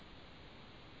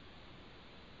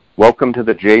Welcome to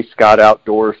the J. Scott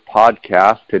Outdoors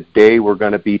podcast. Today we're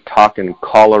going to be talking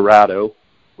Colorado.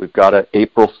 We've got an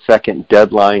April 2nd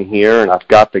deadline here, and I've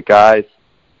got the guys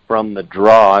from the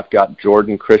draw. I've got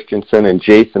Jordan Christensen and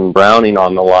Jason Browning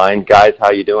on the line. Guys, how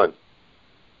you doing?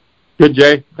 Good,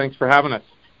 Jay. Thanks for having us.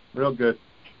 Real good.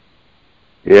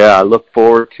 Yeah, I look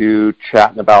forward to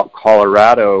chatting about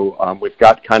Colorado. We've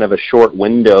got kind of a short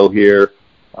window here.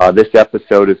 This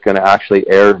episode is going to actually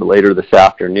air later this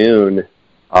afternoon,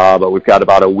 but we've got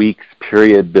about a week's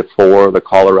period before the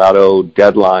Colorado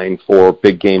deadline for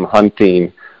big game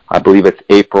hunting. I believe it's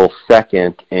April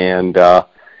 2nd, and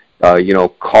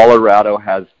Colorado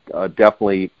has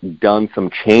definitely done some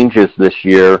changes this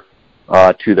year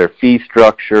to their fee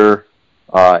structure,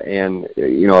 and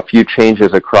a few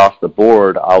changes across the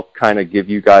board. I'll kind of give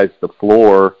you guys the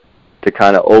floor to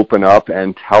kind of open up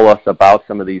and tell us about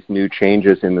some of these new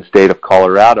changes in the state of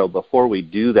Colorado. Before we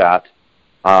do that,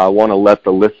 I want to let the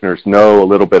listeners know a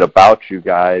little bit about you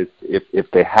guys.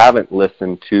 If they haven't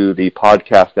listened to the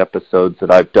podcast episodes that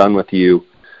I've done with you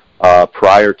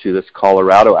prior to this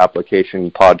Colorado application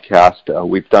podcast,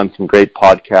 we've done some great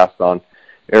podcasts on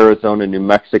Arizona, New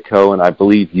Mexico, and I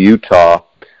believe Utah.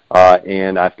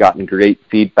 And I've gotten great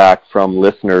feedback from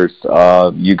listeners.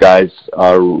 You guys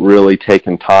are really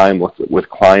taking time with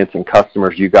clients and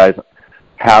customers. You guys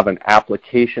have an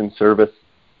application service.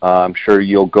 I'm sure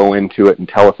you'll go into it and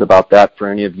tell us about that. For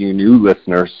any of you new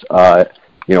listeners, I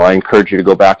encourage you to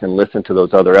go back and listen to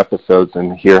those other episodes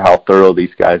and hear how thorough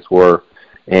these guys were.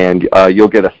 And you'll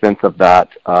get a sense of that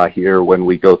here when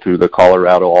we go through the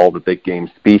Colorado, all the big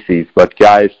game species. But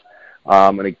guys,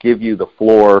 I'm going to give you the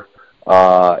floor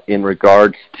in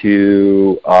regards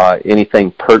to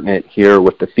anything pertinent here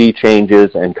with the fee changes,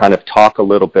 and kind of talk a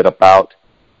little bit about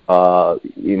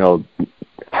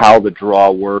how the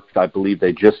draw works. I believe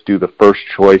they just do the first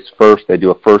choice first. They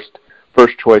do a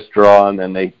first choice draw, and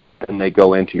then they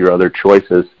go into your other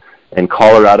choices. And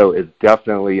Colorado is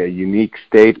definitely a unique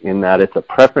state in that it's a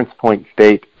preference point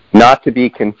state. Not to be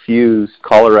confused,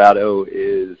 Colorado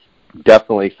is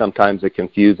definitely sometimes a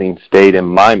confusing state in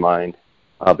my mind.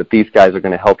 But these guys are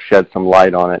going to help shed some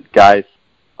light on it. Guys,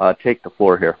 take the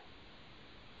floor here.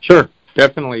 Sure,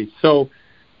 definitely. So,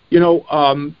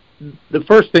 the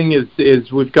first thing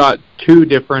is we've got two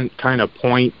different kind of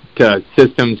point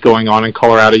systems going on in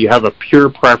Colorado. You have a pure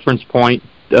preference point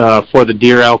for the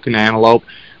deer, elk, and antelope,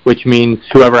 which means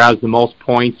whoever has the most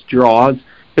points draws.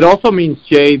 It also means,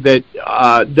 Jay, that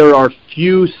there are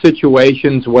few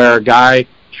situations where a guy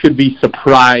should be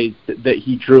surprised that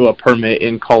he drew a permit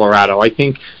in Colorado. I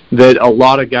think that a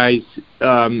lot of guys,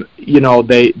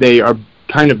 they are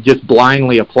kind of just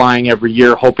blindly applying every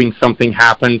year, hoping something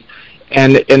happens,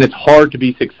 and it's hard to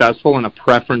be successful in a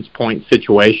preference point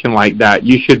situation like that.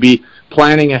 You should be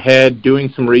planning ahead,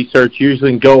 doing some research,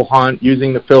 using Go Hunt,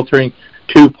 using the filtering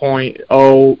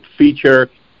 2.0 feature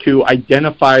to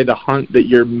identify the hunt that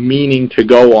you're meaning to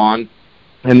go on.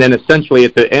 And then essentially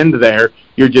at the end there,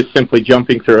 you're just simply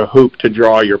jumping through a hoop to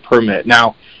draw your permit.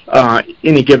 Now,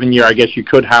 any given year, I guess you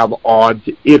could have odds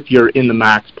if you're in the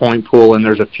max point pool and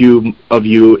there's a few of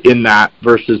you in that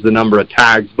versus the number of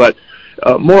tags. But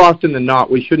more often than not,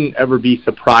 we shouldn't ever be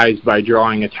surprised by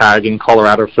drawing a tag in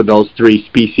Colorado for those three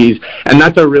species. And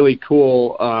that's a really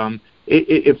cool,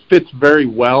 it fits very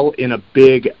well in a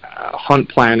big hunt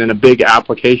plan and a big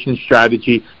application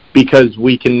strategy, because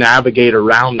we can navigate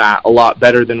around that a lot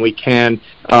better than we can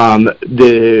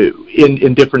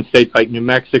in different states like New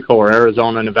Mexico or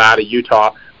Arizona, Nevada,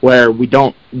 Utah, where we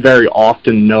don't very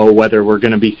often know whether we're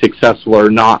going to be successful or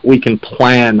not. We can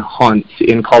plan hunts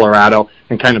in Colorado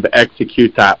and kind of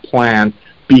execute that plan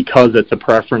because it's a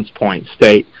preference point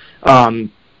state.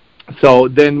 So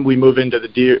then we move into the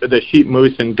deer, the sheep,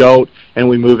 moose, and goat, and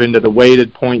we move into the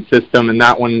weighted point system, and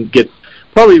that one gets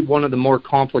probably one of the more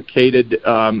complicated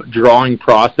drawing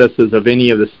processes of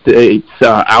any of the states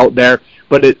out there,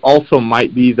 but it also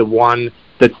might be the one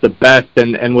that's the best.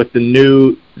 And with the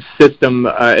new system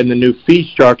and the new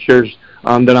fee structures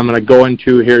that I'm going to go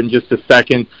into here in just a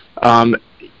second,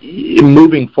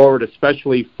 moving forward,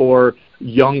 especially for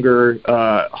younger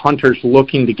hunters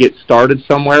looking to get started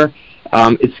somewhere,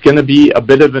 it's going to be a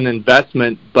bit of an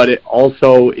investment, but it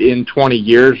also in 20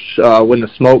 years when the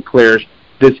smoke clears,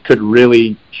 this could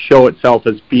really show itself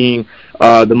as being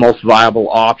the most viable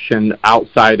option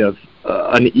outside of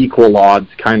an equal odds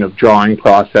kind of drawing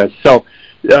process. So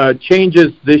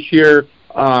changes this year,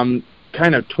 kind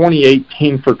of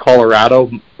 2018 for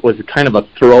Colorado was kind of a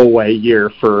throwaway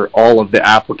year for all of the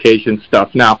application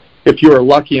stuff. Now, if you were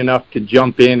lucky enough to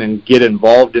jump in and get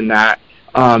involved in that,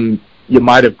 you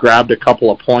might have grabbed a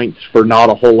couple of points for not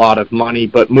a whole lot of money,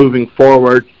 but moving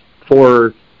forward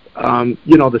for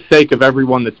the sake of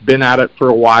everyone that's been at it for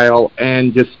a while,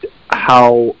 and just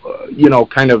how,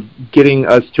 kind of getting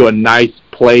us to a nice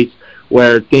place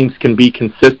where things can be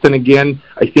consistent again,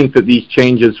 I think that these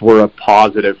changes were a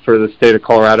positive for the state of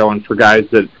Colorado and for guys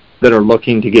that are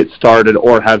looking to get started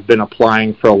or have been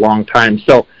applying for a long time.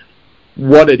 So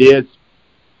what it is,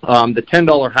 the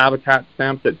 $10 habitat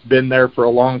stamp that's been there for a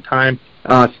long time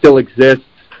still exists,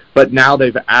 but now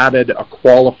they've added a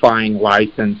qualifying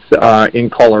license in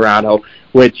Colorado,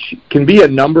 which can be a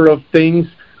number of things.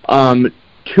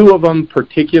 Two of them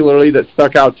particularly that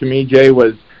stuck out to me, Jay,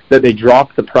 was that they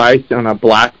dropped the price on a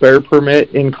black bear permit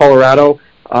in Colorado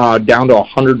down to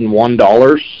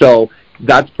 $101. So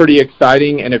that's pretty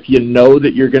exciting. And if you know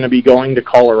that you're going to be going to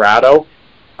Colorado,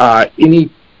 like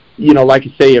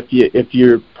I say, if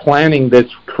you're planning this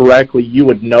correctly, you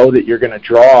would know that you're going to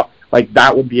draw. Like,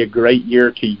 that would be a great year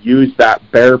to use that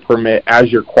bear permit as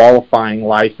your qualifying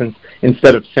license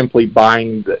instead of simply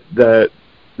buying the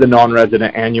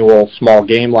non-resident annual small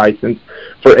game license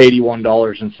for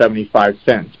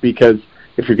 $81.75, because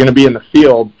if you're going to be in the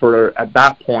field for, at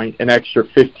that point, an extra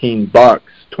 $15,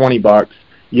 $20,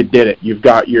 you did it. You've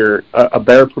got your a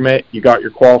bear permit, you got your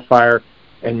qualifier,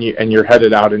 and you're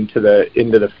headed out into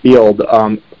the field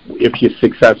if you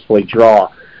successfully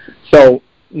draw. So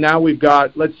now we've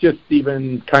got, let's just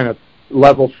even kind of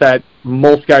level set.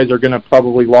 Most guys are going to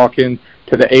probably lock in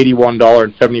to the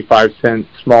 $81.75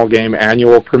 small game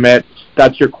annual permit.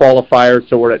 That's your qualifier,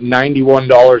 so we're at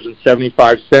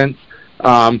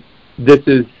 $91.75. This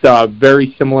is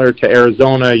very similar to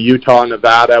Arizona, Utah,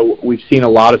 Nevada. We've seen a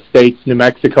lot of states. New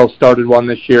Mexico started one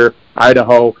this year,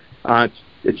 Idaho.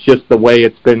 It's just the way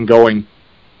it's been going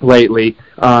lately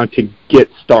to get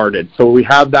started. So we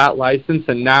have that license,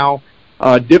 and now,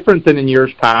 different than in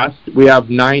years past, we have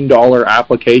 $9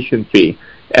 application fee.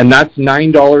 And that's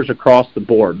 $9 across the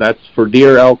board. That's for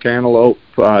deer, elk, antelope,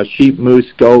 sheep,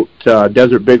 moose, goat,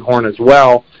 desert bighorn as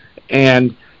well.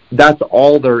 And that's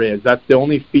all there is. That's the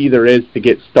only fee there is to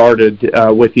get started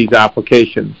with these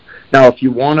applications. Now, if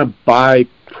you want to buy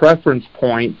preference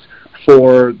points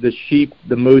for the sheep,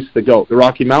 the moose, the goat, the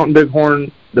Rocky Mountain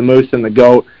bighorn, the moose, and the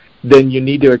goat, then you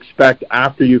need to expect,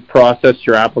 after you've processed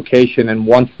your application and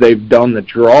once they've done the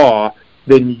draw,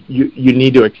 then you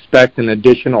need to expect an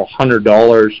additional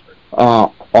 $100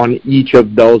 on each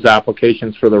of those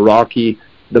applications for the Rocky,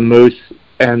 the moose,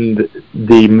 and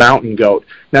the mountain goat.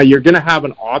 Now, you're going to have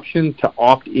an option to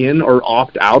opt in or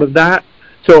opt out of that.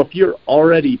 So if you're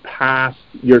already past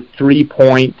your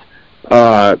 3-point,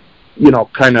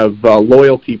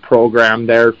 loyalty program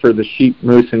there for the sheep,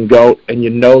 moose, and goat, and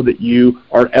you know that you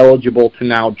are eligible to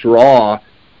now draw,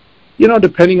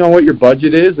 depending on what your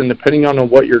budget is and depending on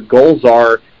what your goals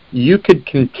are, you could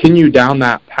continue down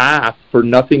that path for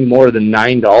nothing more than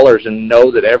 $9 and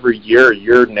know that every year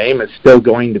your name is still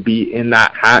going to be in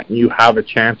that hat and you have a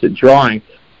chance at drawing.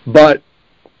 But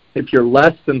if you're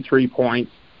less than 3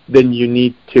 points, then you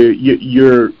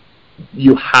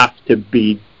have to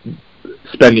be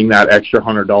spending that extra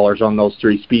 $100 on those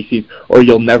 3 species, or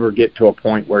you'll never get to a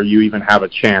point where you even have a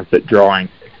chance at drawing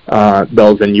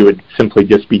those, and you would simply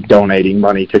just be donating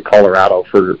money to Colorado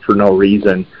for no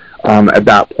reason at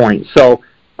that point. So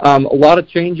a lot of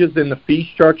changes in the fee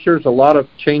structures, a lot of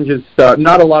changes,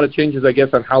 not a lot of changes, I guess,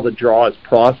 on how the draw is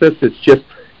processed. It's just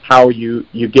how you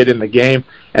get in the game.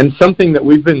 And something that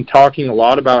we've been talking a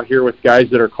lot about here with guys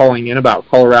that are calling in about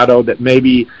Colorado, that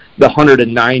maybe the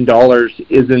 $109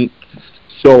 isn't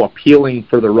so appealing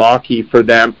for the Rocky for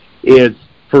them, is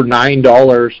for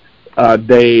 $9,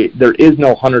 there is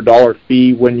no $100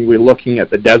 fee when you were looking at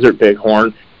the desert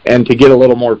bighorn. And to get a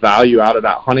little more value out of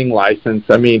that hunting license,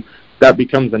 I mean, that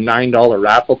becomes a $9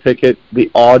 raffle ticket. The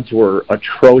odds were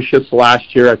atrocious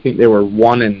last year. I think they were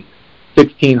 1 in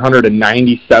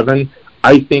 1,697.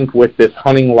 I think with this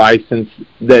hunting license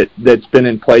that's been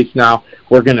in place now,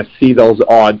 we're going to see those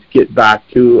odds get back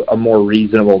to a more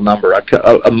reasonable number,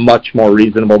 a much more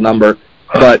reasonable number.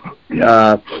 But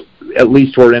at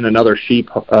least we're in another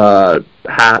sheep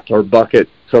hat or bucket,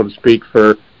 so to speak,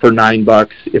 for $9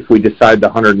 if we decide the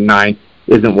 109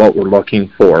 isn't what we're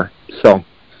looking for. So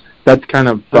that's kind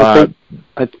of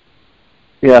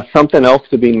something else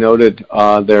to be noted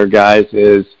there, guys,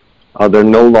 is they're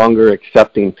no longer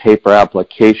accepting paper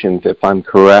applications. If I'm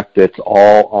correct, it's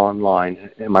all online.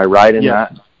 Am I right in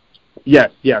that?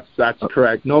 Yes, that's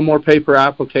correct. No more paper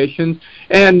applications.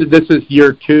 And this is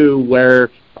year 2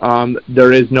 where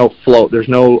there is no float. There's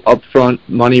no upfront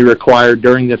money required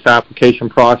during this application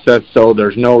process, so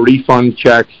there's no refund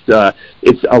checks.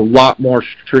 It's a lot more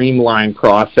streamlined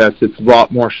process. It's a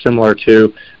lot more similar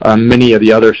to many of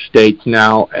the other states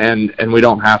now, and we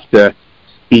don't have to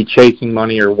be chasing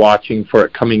money or watching for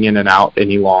it coming in and out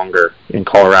any longer in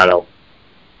Colorado.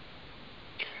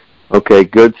 Okay,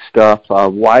 good stuff.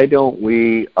 Why don't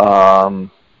we,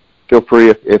 feel free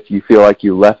if you feel like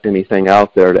you left anything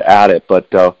out there to add it, but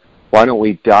why don't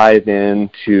we dive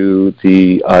into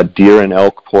the deer and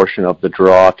elk portion of the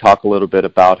draw, talk a little bit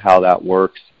about how that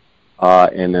works,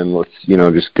 and then let's,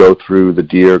 just go through the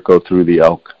deer, go through the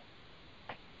elk.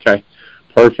 Okay,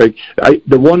 perfect.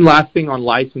 The one last thing on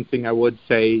licensing I would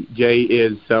say, Jay,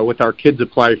 is with our Kids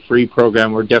Apply Free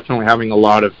program, we're definitely having a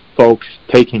lot of folks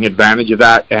taking advantage of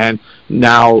that. And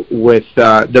now with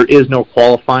there is no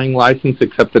qualifying license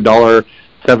except the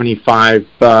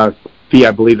 $1.75 fee.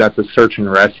 I believe that's a search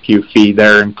and rescue fee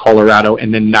there in Colorado,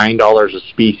 and then $9 a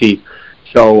species.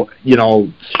 So,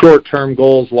 short-term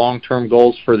goals, long-term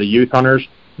goals for the youth hunters,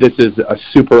 this is a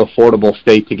super affordable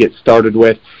state to get started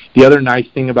with. The other nice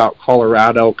thing about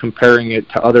Colorado, comparing it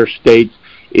to other states,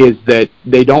 is that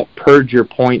they don't purge your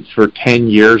points for 10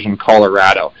 years in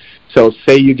Colorado. So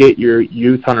say you get your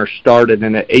youth hunter started,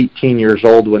 and at 18 years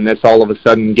old, when this all of a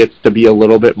sudden gets to be a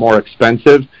little bit more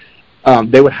expensive,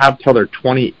 they would have till they're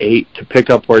 28 to pick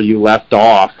up where you left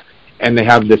off, and they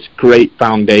have this great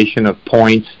foundation of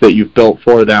points that you've built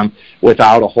for them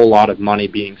without a whole lot of money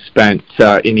being spent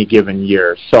any given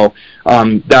year. So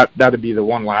that'd be the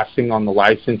one last thing on the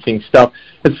licensing stuff.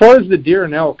 As far as the deer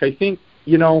and elk, I think,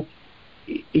 at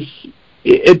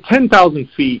 10,000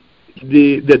 feet,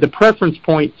 the preference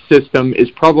point system is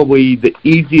probably the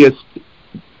easiest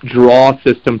draw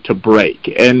system to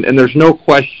break. And there's no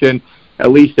question,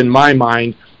 at least in my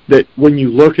mind, that when you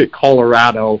look at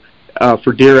Colorado,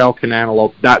 for deer, elk, and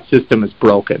antelope, that system is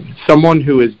broken. Someone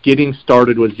who is getting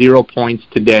started with 0 points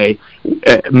today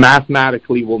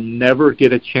mathematically will never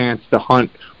get a chance to hunt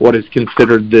what is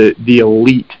considered the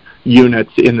elite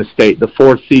units in the state. The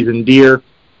fourth season deer,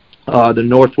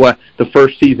 the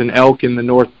first season elk in the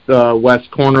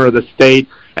northwest corner of the state,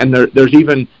 and there's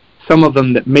even some of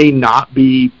them that may not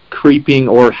be creeping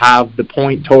or have the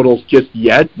point totals just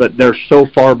yet, but they're so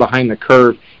far behind the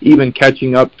curve, even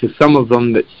catching up to some of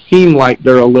them that seem like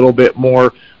they're a little bit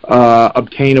more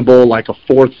obtainable, like a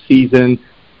fourth season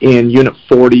in Unit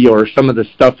 40 or some of the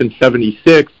stuff in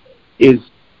 76 is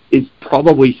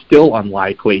probably still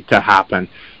unlikely to happen.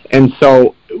 And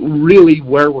so really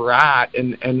where we're at,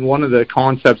 and one of the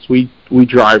concepts we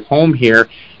drive home here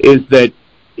is that,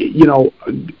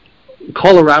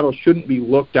 Colorado shouldn't be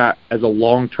looked at as a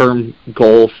long-term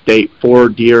goal state for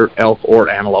deer, elk, or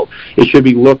antelope. It should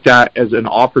be looked at as an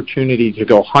opportunity to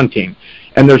go hunting.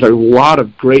 And there's a lot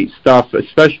of great stuff,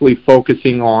 especially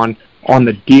focusing on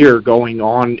the deer going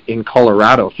on in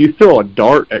Colorado. If you throw a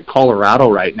dart at Colorado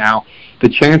right now, the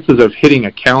chances of hitting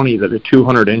a county that a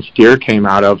 200-inch deer came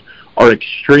out of are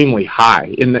extremely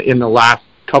high in the last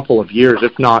couple of years,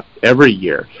 if not every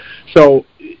year. So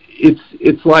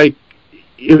it's like,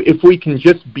 if we can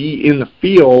just be in the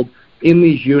field in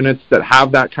these units that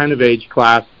have that kind of age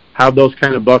class, have those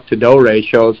kind of buck to doe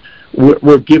ratios,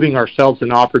 we're giving ourselves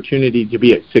an opportunity to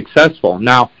be successful.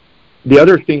 Now, the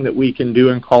other thing that we can do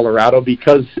in Colorado,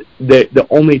 because the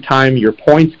only time your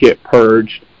points get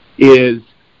purged is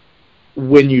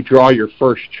when you draw your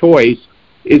first choice,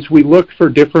 is we look for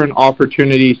different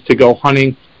opportunities to go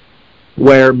hunting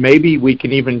where maybe we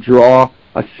can even draw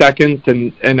a second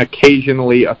and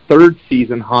occasionally a third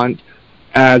season hunt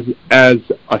as a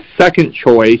second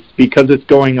choice because it's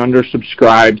going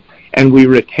undersubscribed, and we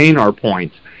retain our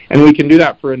points. And we can do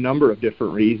that for a number of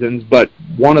different reasons, but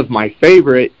one of my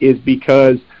favorite is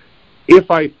because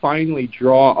if I finally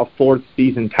draw a fourth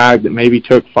season tag that maybe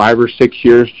took 5 or 6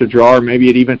 years to draw, or maybe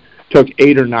it even took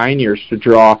 8 or 9 years to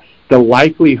draw, the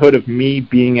likelihood of me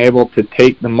being able to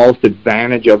take the most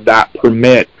advantage of that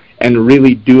permit and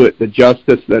really do it the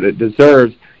justice that it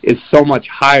deserves is so much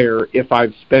higher if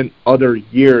I've spent other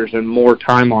years and more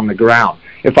time on the ground.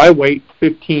 If I wait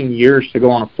 15 years to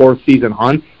go on a fourth season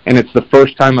hunt and it's the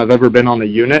first time I've ever been on the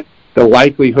unit, the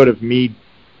likelihood of me,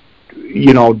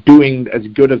 doing as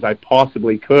good as I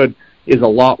possibly could is a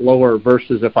lot lower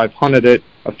versus if I've hunted it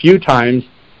a few times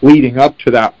leading up to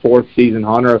that fourth season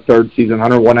hunt or a third season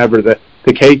hunt or whatever the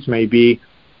case may be,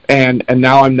 and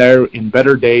now I'm there in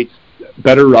better dates,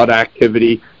 better rut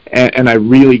activity, and I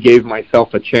really gave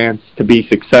myself a chance to be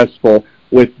successful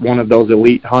with one of those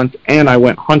elite hunts, and I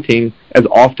went hunting as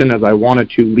often as I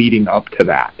wanted to leading up to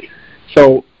that.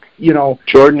 So,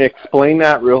 Jordan, explain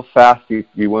that real fast.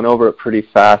 You went over it pretty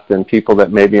fast, and people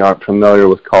that maybe aren't familiar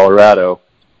with Colorado,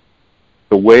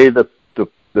 the way the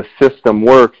system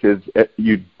works is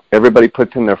everybody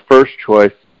puts in their first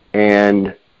choice,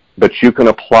 but you can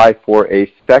apply for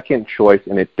a second choice,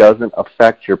 and it doesn't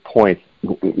affect your points.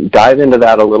 dive into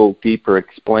that a little deeper,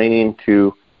 explaining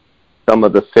to some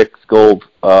of the fixed gold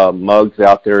mugs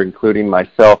out there, including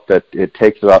myself, that it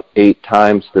takes about 8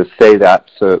 times to say that,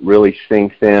 so it really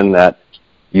sinks in that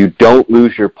you don't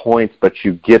lose your points, but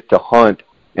you get to hunt,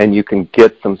 and you can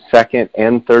get some second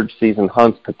and third season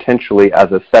hunts potentially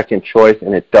as a second choice,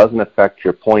 and it doesn't affect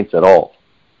your points at all.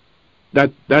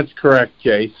 That's correct,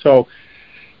 Jay. So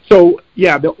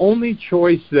yeah, the only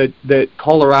choice that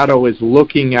Colorado is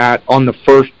looking at on the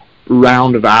first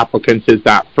round of applicants is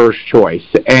that first choice,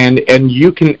 and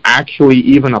you can actually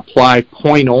even apply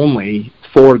point only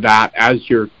for that as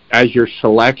your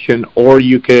selection, or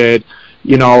you could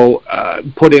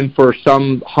put in for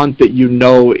some hunt that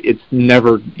it's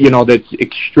never, that's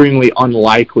extremely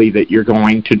unlikely that you're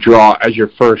going to draw as your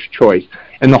first choice.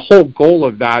 And the whole goal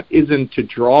of that isn't to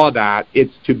draw that,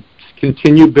 it's to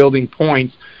continue building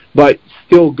points, but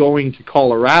still going to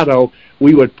Colorado,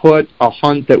 we would put a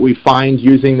hunt that we find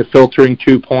using the filtering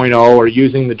 2.0 or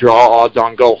using the draw odds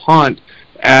on Go Hunt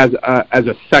as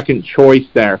a second choice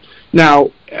there. Now,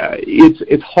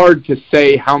 it's hard to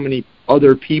say how many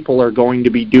other people are going to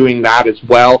be doing that as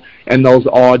well, and those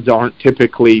odds aren't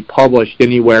typically published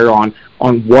anywhere on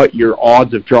what your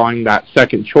odds of drawing that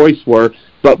second choice were,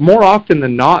 but more often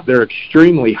than not, they're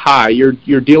extremely high.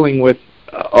 You're dealing with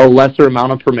a lesser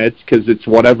amount of permits because it's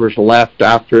whatever's left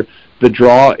after the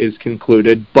draw is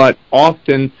concluded, but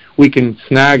often we can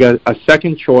snag a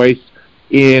second choice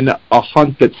in a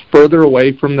hunt that's further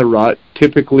away from the rut,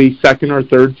 typically second or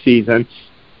third season.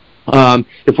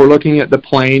 If we're looking at the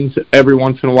plains, every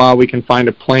once in a while we can find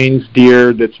a plains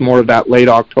deer that's more of that late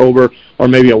October, or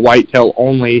maybe a whitetail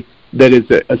only that is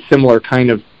a similar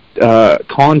kind of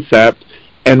concept,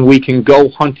 and we can go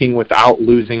hunting without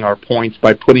losing our points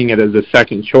by putting it as a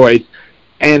second choice.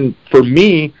 And for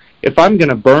me, if I'm going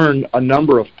to burn a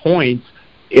number of points,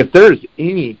 if there's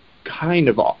any kind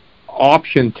of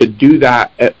option to do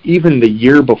that even the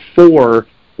year before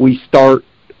we start,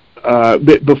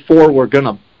 before we're going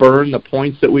to burn the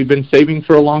points that we've been saving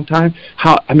for a long time,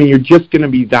 you're just going to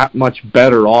be that much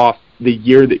better off the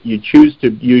year that you choose to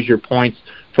use your points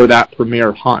for that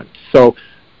premier hunt. So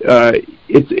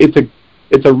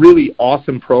it's a really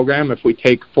awesome program if we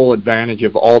take full advantage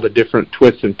of all the different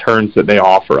twists and turns that they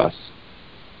offer us.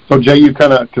 So Jay, you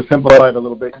kind of, to simplify it a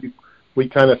little bit, we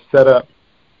kind of set up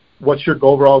what's your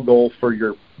overall goal for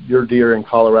your deer in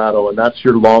Colorado, and that's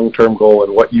your long-term goal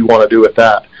and what you want to do with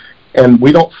that. And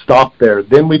we don't stop there.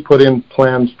 Then we put in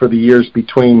plans for the years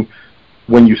between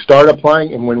when you start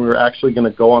applying and when we're actually going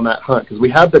to go on that hunt, because we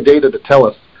have the data to tell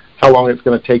us how long it's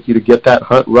going to take you to get that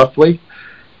hunt roughly.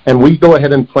 And we go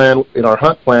ahead and plan in our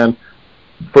hunt plan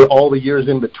for all the years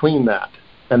in between that.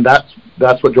 And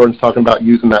that's what Jordan's talking about,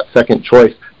 using that second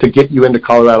choice to get you into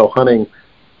Colorado hunting,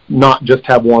 not just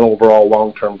have one overall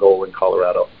long-term goal in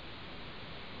Colorado.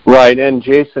 Right, and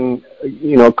Jason,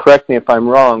 correct me if I'm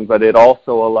wrong, but it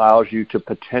also allows you to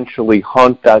potentially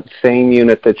hunt that same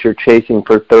unit that you're chasing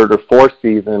for third or fourth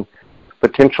season,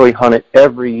 potentially hunt it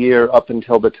every year up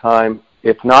until the time,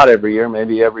 if not every year,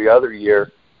 maybe every other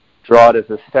year, draw it as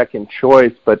a second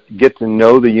choice, but get to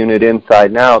know the unit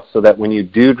inside and out so that when you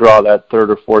do draw that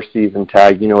third or fourth season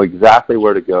tag, you know exactly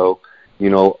where to go,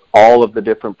 all of the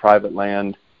different private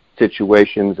land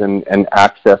situations and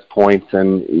access points,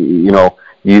 and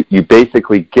you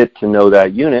basically get to know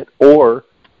that unit. Or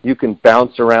you can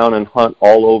bounce around and hunt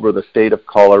all over the state of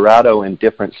Colorado in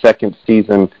different second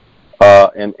season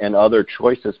and other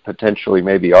choices, potentially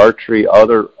maybe archery,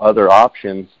 other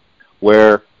options,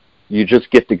 where you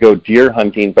just get to go deer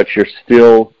hunting, but you're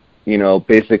still,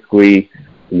 basically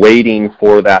waiting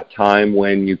for that time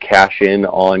when you cash in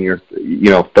on your,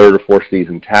 third or fourth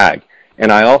season tag.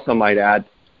 And I also might add,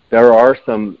 there are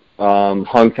some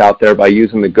hunts out there by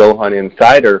using the Go Hunt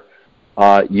Insider.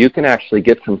 You can actually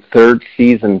get some third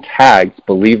season tags,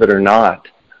 believe it or not,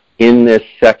 in this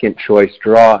second choice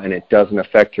draw, and it doesn't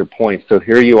affect your points. So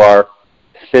here you are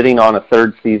sitting on a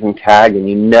third season tag, and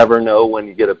you never know when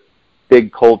you get a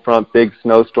big cold front, big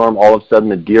snowstorm, all of a sudden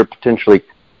the deer potentially,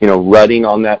 rutting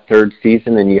on that third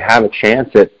season, and you have a chance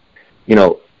at,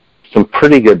 some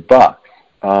pretty good bucks.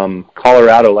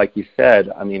 Colorado, like you said,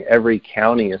 every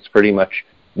county is pretty much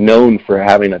known for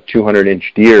having a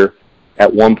 200-inch deer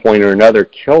at one point or another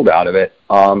killed out of it.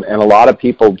 And a lot of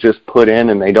people just put in,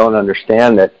 and they don't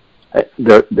understand that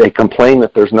they complain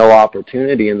that there's no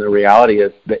opportunity, and the reality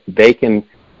is that they can,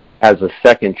 as a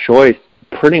second choice,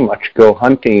 pretty much go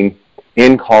hunting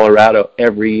in Colorado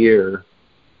every year,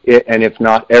 and if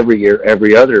not every year,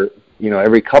 every other,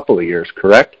 every couple of years,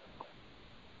 correct?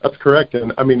 That's correct.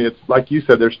 And it's like you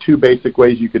said, there's two basic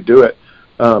ways you could do it.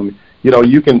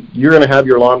 you're going to have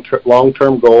your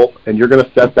long-term goal, and you're going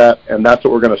to set that, and that's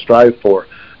what we're going to strive for.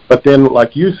 But then,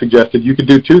 like you suggested, you could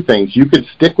do two things. You could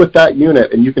stick with that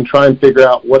unit, and you can try and figure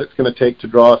out what it's going to take to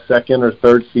draw a second or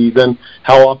third season,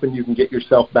 how often you can get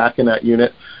yourself back in that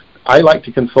unit. I like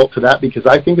to consult to that because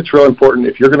I think it's real important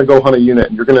if you're going to go hunt a unit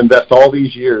and you're going to invest all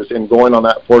these years in going on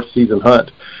that fourth season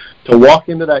hunt, to walk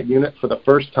into that unit for the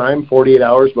first time 48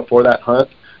 hours before that hunt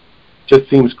just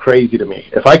seems crazy to me.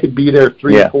 If I could be there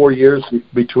 3 or 4 years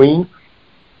between,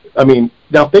 I mean,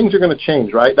 now things are going to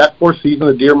change, right? That fourth season,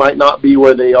 the deer might not be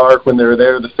where they are when they're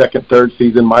there the second, third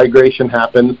season. Migration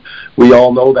happens. We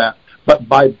all know that. But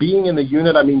by being in the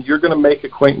unit, I mean, you're going to make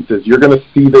acquaintances. You're going to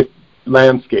see the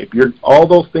landscape. All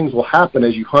those things will happen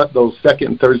as you hunt those second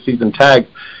and third season tags,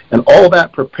 and all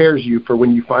that prepares you for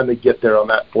when you finally get there on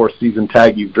that fourth season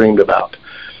tag you've dreamed about.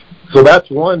 So that's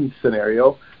one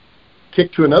scenario.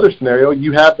 Kick to another scenario,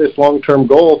 you have this long-term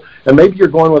goal, and maybe you're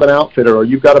going with an outfitter, or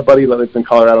you've got a buddy that lives in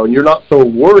Colorado, and you're not so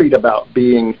worried about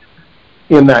being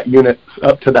in that unit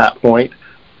up to that point.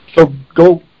 So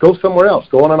go somewhere else.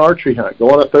 Go on an archery hunt. Go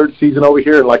on a third season over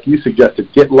here, and like you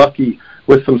suggested, get lucky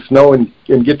with some snow and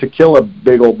get to kill a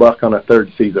big old buck on a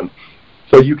third season.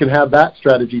 So you can have that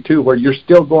strategy too, where you're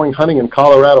still going hunting in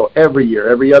Colorado every year,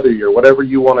 every other year, whatever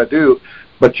you want to do,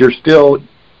 but you're still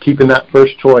keeping that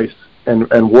first choice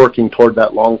and working toward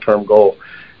that long-term goal.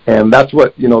 And that's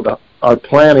what, our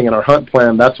planning and our hunt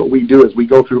plan, that's what we do, is we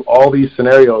go through all these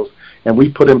scenarios and we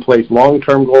put in place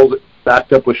long-term goals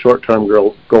backed up with short-term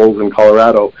goals in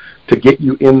Colorado to get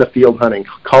you in the field hunting.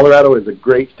 Colorado is a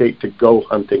great state to go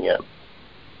hunting in.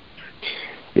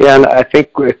 Yeah, and I think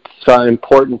it's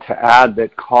important to add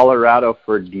that Colorado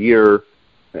for deer,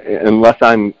 unless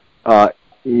I'm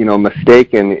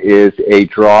mistaken, is a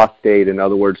draw state. In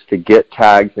other words, to get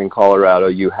tags in Colorado,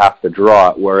 you have to draw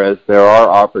it, whereas there are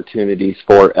opportunities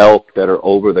for elk that are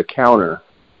over the counter.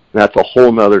 And that's a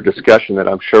whole nother discussion that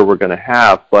I'm sure we're going to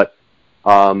have, but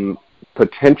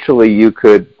potentially you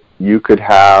could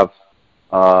have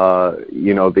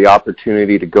the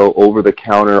opportunity to go over the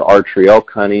counter archery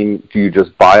elk hunting. Do you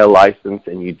just buy a license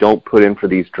and you don't put in for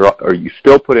these or you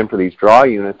still put in for these draw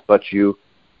units, but you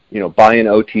buy an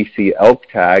OTC elk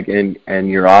tag and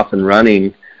you're off and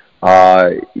running,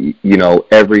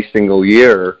 every single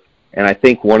year. And I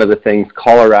think one of the things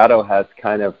Colorado has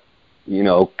kind of,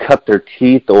 cut their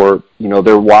teeth, or,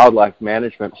 their wildlife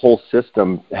management whole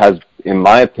system has, in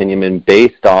my opinion, been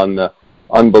based on the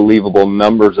unbelievable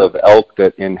numbers of elk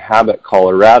that inhabit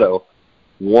Colorado.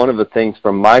 One of the things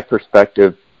from my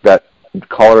perspective that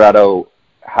Colorado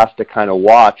has to kind of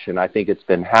watch, and I think it's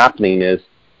been happening, is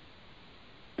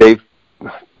the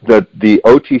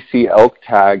OTC elk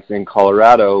tags in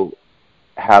Colorado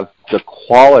have the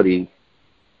quality.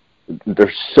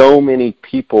 There's so many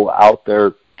people out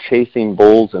there chasing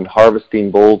bulls and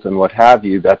harvesting bulls and what have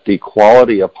you, that the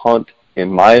quality of hunt, in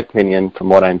my opinion, from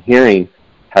what I'm hearing,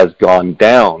 has gone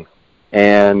down.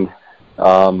 And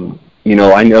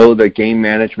I know the game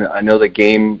management, I know the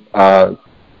game, the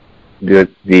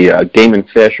Game and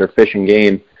Fish, or Fish and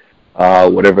Game,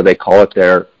 whatever they call it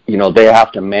there, they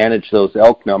have to manage those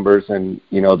elk numbers, and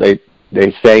they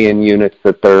say in units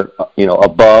that they're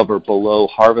above or below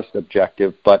harvest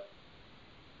objective, but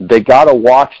they got to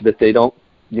watch that they don't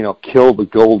kill the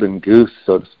golden goose,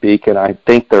 so to speak. And I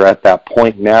think they're at that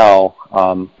point now.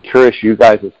 Curious you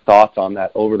guys' thoughts on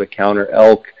that over-the-counter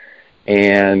elk,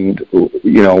 and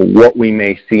what we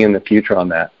may see in the future on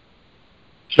that.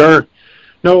 Sure.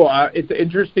 No, it's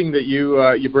interesting that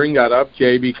you bring that up,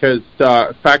 Jay, because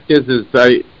fact is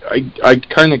I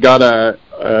kind of got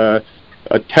a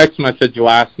text message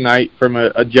last night from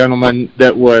a gentleman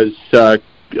that was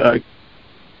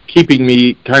keeping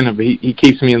me he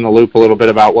keeps me in the loop a little bit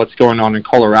about what's going on in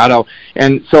Colorado.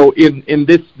 And so in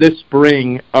this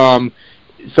spring,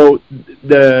 so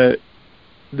the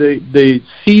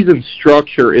season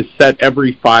structure is set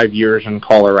every 5 years in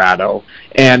Colorado,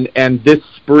 and this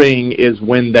spring is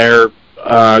when they're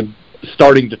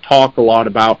starting to talk a lot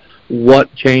about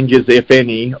what changes, if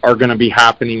any, are going to be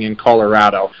happening in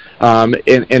Colorado, and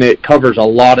it covers a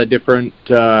lot of different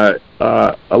ground.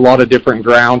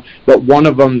 But one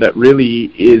of them that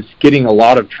really is getting a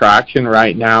lot of traction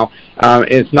right now,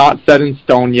 it's not set in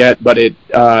stone yet, but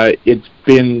it's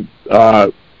been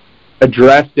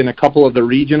addressed in a couple of the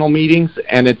regional meetings,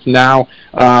 and it's now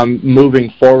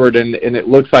moving forward, and it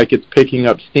looks like it's picking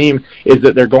up steam, is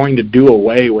that they're going to do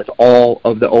away with all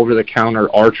of the over-the-counter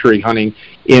archery hunting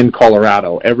in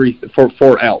Colorado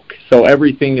for elk. So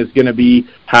everything is going to be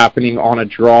happening on a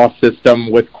draw system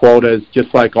with quotas,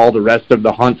 just like all the rest of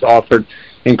the hunts offered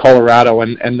in Colorado,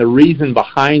 and the reason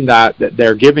behind that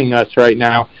they're giving us right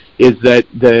now is that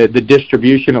the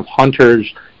distribution of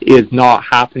hunters is not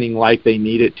happening like they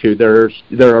need it to.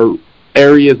 There are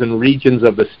areas and regions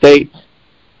of the state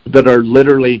that are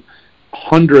literally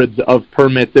hundreds of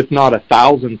permits, if not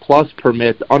 1,000+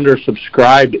 permits,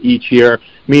 undersubscribed each year.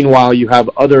 Meanwhile, you have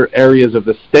other areas of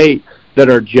the state that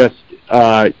are just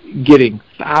getting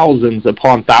thousands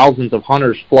upon thousands of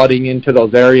hunters flooding into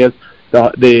those areas.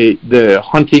 The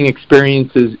hunting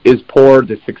experience is poor.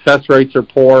 The success rates are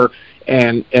poor,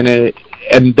 and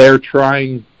they're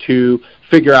trying to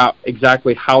figure out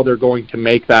exactly how they're going to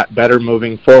make that better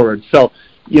moving forward. So,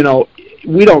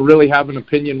 we don't really have an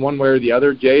opinion one way or the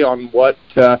other, Jay, on what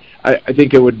I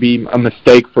think it would be a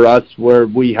mistake for us where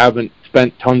we haven't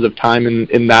spent tons of time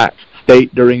in that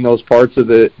state during those parts of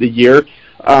the year.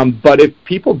 But if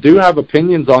people do have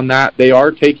opinions on that, they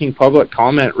are taking public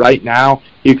comment right now.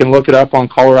 You can look it up on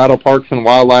Colorado Parks and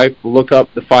Wildlife, look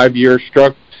up the 5-year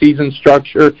season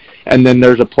structure, and then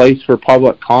there's a place for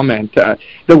public comment.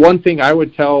 The one thing I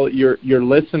would tell your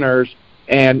listeners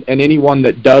and anyone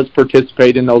that does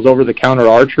participate in those over-the-counter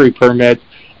archery permits,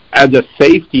 as a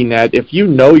safety net, if you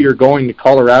know you're going to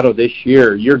Colorado this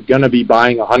year, you're going to be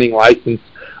buying a hunting license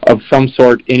of some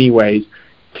sort anyways.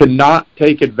 To not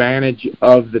take advantage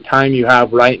of the time you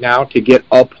have right now to get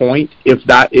a point, if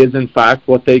that is in fact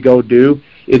what they go do,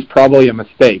 is probably a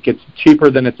mistake. It's cheaper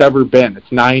than it's ever been. It's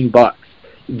 $9.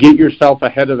 Get yourself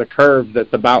ahead of the curve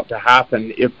that's about to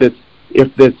happen if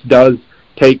this does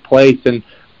take place. And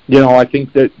I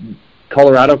think that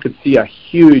Colorado could see a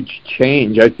huge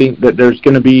change. I think that there's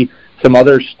going to be some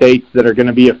other states that are going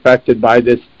to be affected by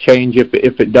this change if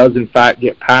it does in fact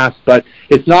get passed. But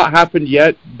it's not happened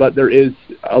yet, but there is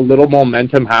a little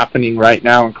momentum happening right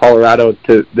now in Colorado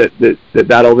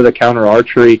that over-the-counter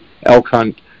archery elk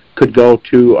hunt could go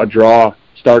to a draw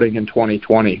starting in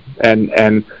 2020.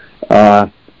 And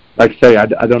like I say,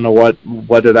 I don't know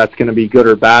whether that's going to be good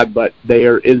or bad, but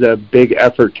there is a big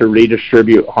effort to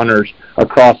redistribute hunters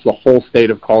across the whole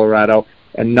state of Colorado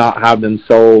and not have them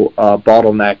so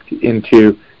bottlenecked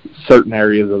into certain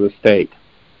areas of the state.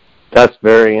 That's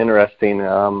very interesting.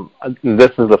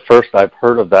 This is the first I've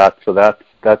heard of that, so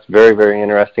that's very, very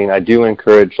interesting. I do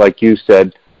encourage, like you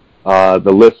said,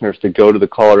 the listeners to go to the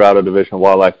Colorado Division of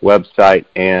Wildlife website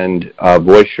and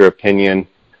voice your opinion.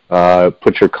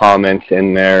 Put your comments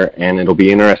in there, and it'll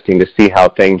be interesting to see how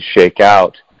things shake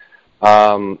out.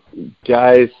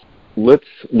 Guys,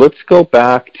 let's go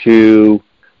back to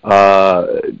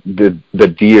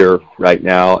the deer right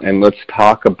now, and let's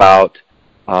talk about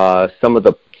some of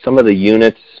the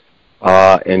units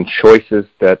and choices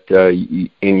that,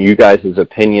 in you guys'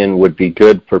 opinion, would be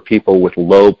good for people with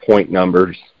low point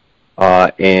numbers,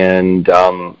 and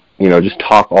just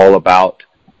talk all about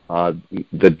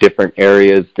the different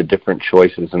areas, the different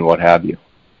choices, and what have you.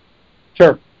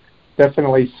 Sure,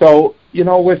 definitely. So,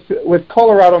 with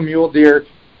Colorado mule deer,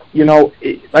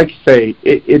 like I say,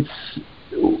 it's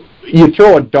you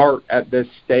throw a dart at this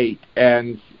state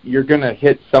and you're going to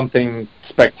hit something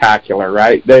spectacular,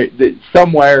 right?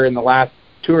 Somewhere in the last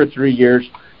 2 or 3 years,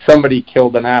 somebody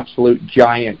killed an absolute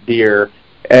giant deer,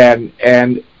 and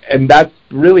that's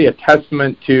really a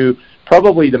testament to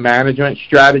probably the management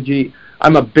strategy.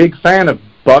 I'm a big fan of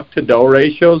buck-to-doe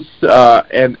ratios,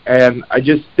 and I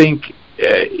just think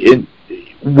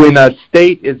when a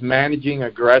state is managing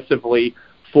aggressively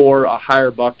for a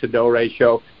higher buck-to-doe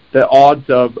ratio, the odds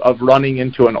of running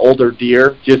into an older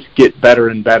deer just get better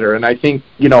and better. And I think,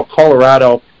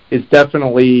 Colorado is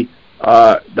definitely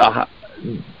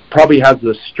probably has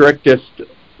the strictest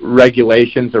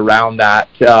regulations around that,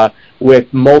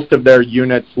 with most of their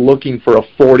units looking for a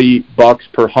 40 bucks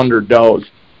per 100 does.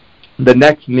 The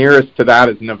next nearest to that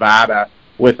is Nevada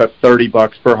with a 30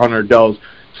 bucks per 100 does.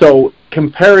 So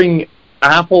comparing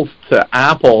apples to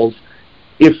apples,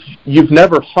 if you've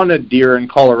never hunted deer in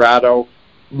Colorado,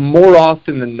 more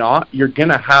often than not, you're going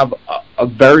to have a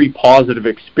very positive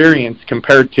experience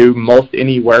compared to most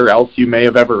anywhere else you may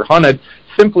have ever hunted,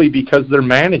 simply because they're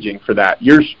managing for that.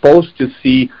 You're supposed to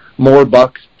see more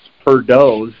bucks per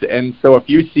does, and so if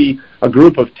you see a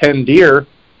group of 10 deer,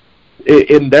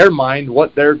 in their mind,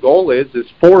 what their goal is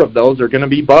 4 of those are going to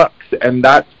be bucks, and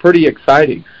that's pretty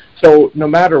exciting. So no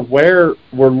matter where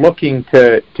we're looking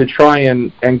to try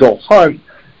and go hunt,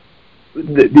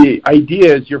 the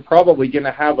idea is you're probably going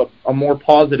to have a more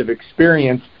positive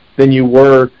experience than you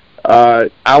were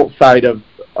outside of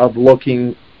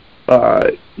looking,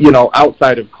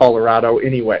 outside of Colorado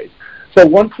anyways. So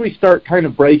once we start kind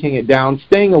of breaking it down,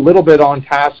 staying a little bit on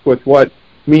task with what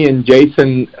me and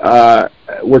Jason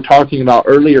were talking about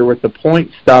earlier with the point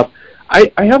stuff,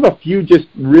 I have a few just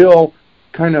real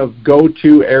kind of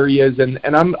go-to areas, and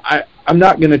I'm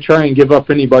not going to try and give up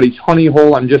anybody's honey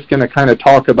hole. I'm just going to kind of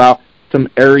talk about some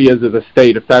areas of the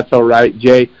state, if that's all right,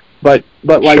 Jay. But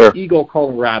like Sure. Eagle,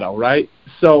 Colorado, right?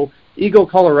 So Eagle,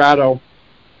 Colorado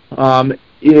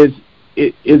is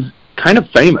kind of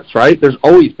famous, right? There's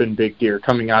always been big deer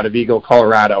coming out of Eagle,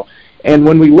 Colorado. And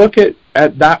when we look at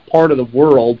that part of the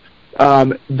world,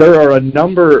 there are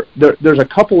there's a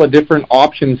couple of different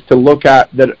options to look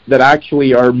at that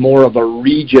actually are more of a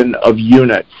region of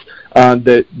units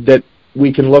that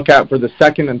we can look at for the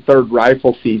second and third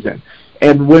rifle season,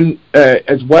 and when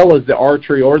as well as the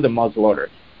archery or the muzzleloader.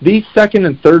 These second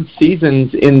and third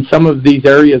seasons in some of these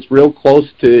areas real close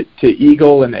to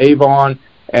Eagle and Avon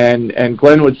and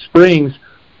Glenwood Springs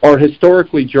are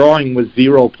historically drawing with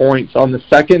 0 points on the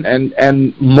second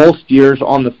and most years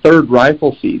on the third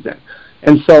rifle season.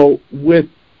 And so with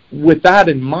that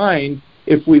in mind,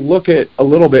 if we look at a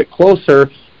little bit closer,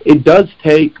 it does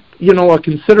take, a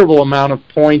considerable amount of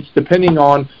points depending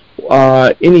on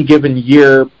any given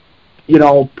year,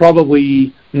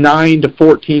 probably 9 to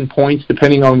 14 points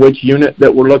depending on which unit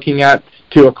that we're looking at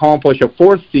to accomplish a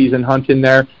fourth season hunt in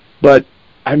there. But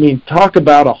I mean, talk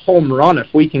about a home run.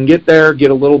 If we can get there, get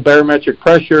a little barometric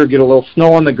pressure, get a little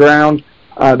snow on the ground,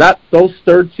 those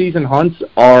third season hunts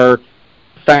are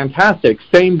fantastic.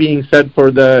 Same being said for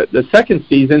the second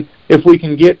season. If we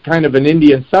can get kind of an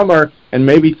Indian summer and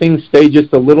maybe things stay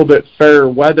just a little bit fair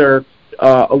weather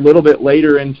a little bit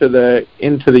later into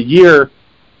the year,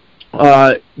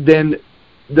 then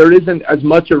there isn't as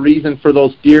much a reason for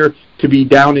those deer to be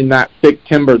down in that thick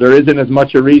timber. There isn't as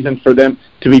much a reason for them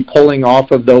to be pulling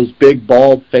off of those big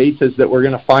bald faces that we're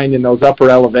going to find in those upper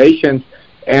elevations.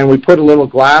 And we put a little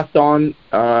glass on,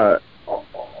 a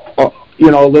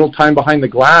little time behind the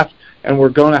glass, and we're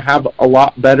going to have a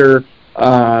lot better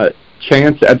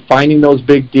chance at finding those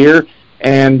big deer.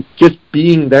 And just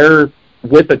being there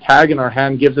with a tag in our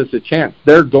hand gives us a chance.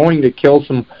 They're going to kill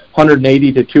some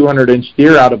 180 to 200-inch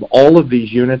deer out of all of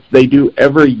these units. They do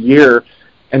every year.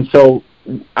 And so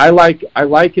I like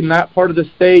in that part of the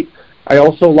state. I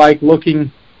also like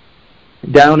looking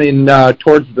down in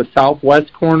towards the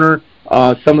southwest corner,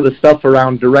 some of the stuff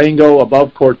around Durango,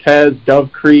 above Cortez,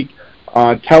 Dove Creek,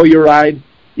 Telluride.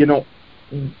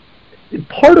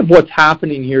 Part of what's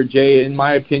happening here, Jay, in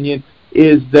my opinion,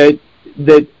 is that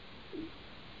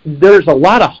there's a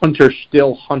lot of hunters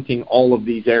still hunting all of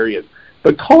these areas.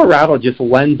 But Colorado just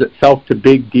lends itself to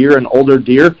big deer and older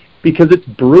deer because it's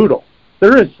brutal.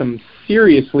 There is some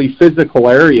seriously physical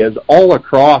areas all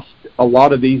across a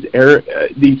lot of these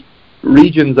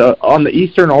regions on the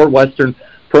eastern or western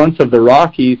fronts of the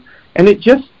Rockies, and it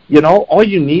just, all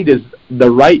you need is the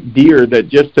right deer that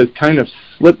just has kind of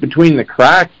slipped between the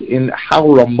cracks in how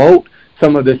remote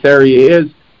some of this area is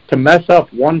to mess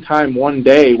up one time, one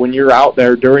day when you're out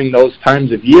there during those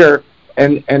times of year,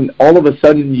 and all of a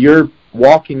sudden you're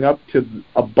walking up to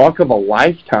a buck of a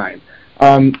lifetime.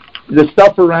 The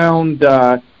stuff around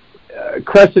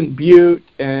Crescent Butte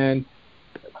and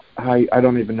I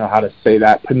don't even know how to say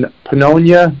that,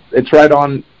 Paonia. It's right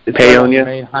on the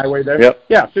main highway there. Yep.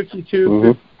 Yeah,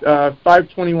 52,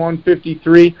 521,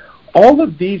 53. All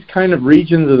of these kind of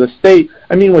regions of the state,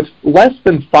 I mean, with less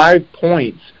than 5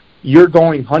 points, you're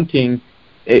going hunting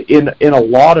in a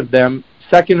lot of them,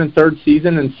 second and third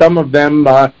season, and some of them,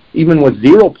 even with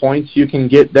 0 points, you can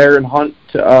get there and hunt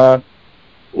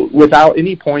without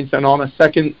any points and on a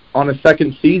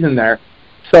second season there.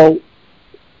 So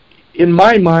in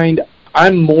my mind,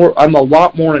 I'm a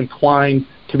lot more inclined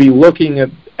to be looking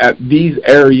at these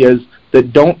areas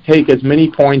that don't take as many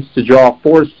points to draw a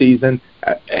fourth season,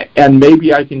 and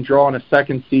maybe I can draw in a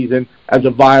second season as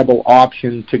a viable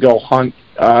option to go hunt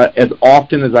as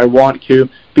often as I want to,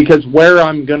 because where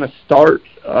I'm going to start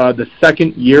the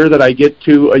second year that I get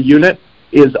to a unit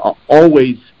is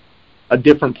always a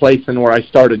different place than where I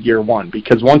started year one,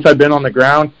 because once I've been on the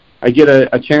ground, I get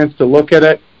a chance to look at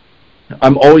it.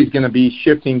 I'm always going to be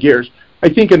shifting gears. I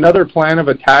think another plan of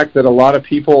attack that a lot of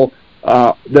people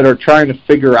that are trying to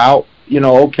figure out,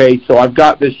 okay, so I've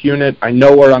got this unit, I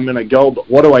know where I'm going to go, but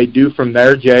what do I do from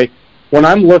there, Jay? When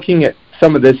I'm looking at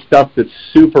some of this stuff that's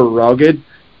super rugged,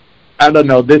 I don't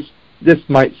know, this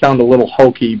might sound a little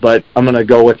hokey, but I'm going to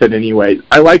go with it anyway.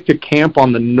 I like to camp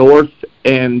on the north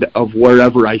end of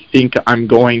wherever I think I'm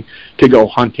going to go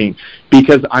hunting,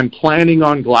 because I'm planning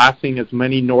on glassing as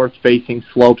many north-facing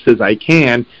slopes as I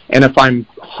can, and if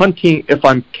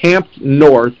I'm camped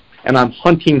north and I'm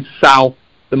hunting south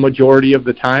the majority of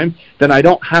the time, then I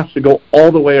don't have to go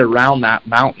all the way around that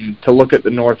mountain to look at the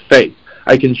north face.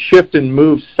 I can shift and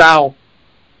move south,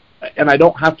 and I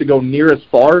don't have to go near as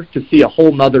far to see a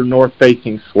whole nother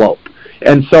north-facing slope.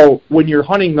 And so when you're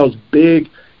hunting those big,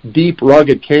 deep,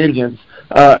 rugged canyons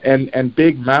and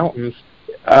big mountains,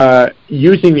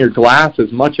 using your glass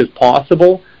as much as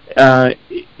possible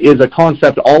is a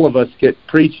concept all of us get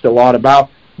preached a lot about.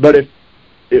 But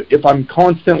if I'm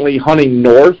constantly hunting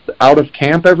north out of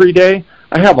camp every day,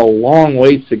 I have a long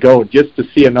ways to go just to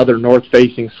see another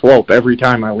north-facing slope every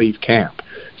time I leave camp.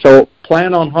 So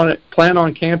plan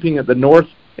on camping at the north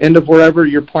end of wherever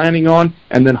you're planning on,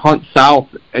 and then hunt south,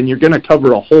 and you're going to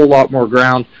cover a whole lot more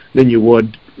ground than you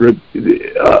would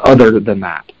other than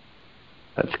that.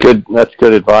 That's good. That's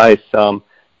good advice.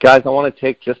 Guys, I want to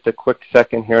take just a quick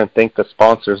second here and thank the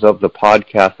sponsors of the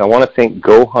podcast. I want to thank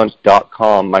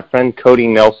GoHunt.com. My friend Cody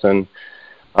Nelson,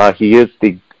 he is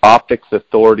the optics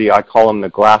authority. I call him the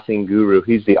glassing guru.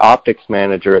 He's the optics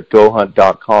manager at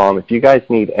GoHunt.com. If you guys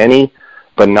need any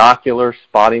binoculars,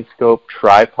 spotting scope,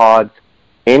 tripods,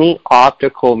 any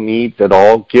optical needs at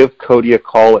all, give Cody a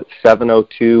call at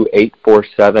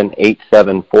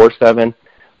 702-847-8747.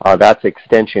 That's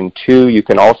extension 2. You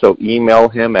can also email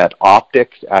him at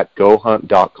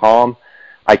optics@gohunt.com.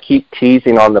 I keep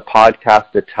teasing on the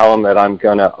podcast to tell him that I'm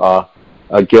going to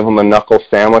give him a knuckle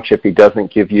sandwich if he doesn't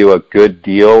give you a good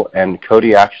deal. And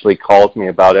Cody actually calls me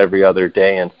about every other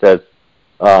day and says,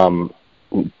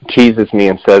 teases me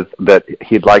and says that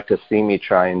he'd like to see me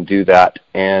try and do that.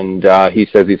 And he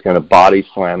says he's going to body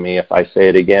slam me if I say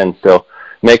it again. So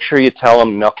make sure you tell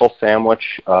him knuckle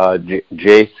sandwich.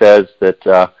 Jay says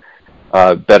that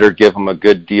better give him a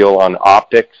good deal on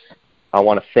optics. I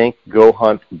want to thank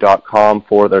GoHunt.com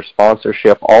for their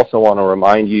sponsorship. Also want to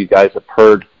remind you guys have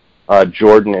heard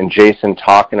Jordan and Jason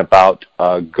talking about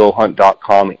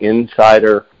GoHunt.com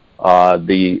Insider,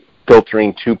 the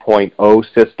filtering 2.0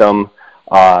 system.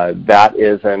 That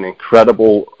is an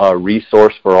incredible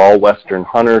resource for all Western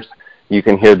hunters. You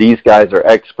can hear these guys are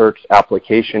experts.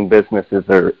 Application business is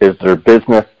their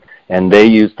business, and they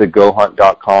use the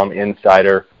GoHunt.com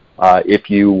Insider. If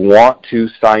you want to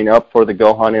sign up for the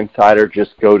GoHunt Insider,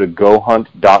 just go to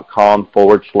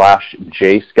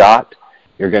GoHunt.com/JScott.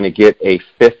 You're going to get a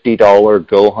 $50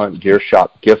 GoHunt Gear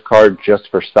Shop gift card just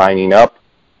for signing up.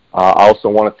 I also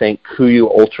want to thank KUIU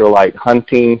Ultralight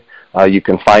Hunting. You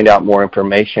can find out more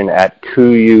information at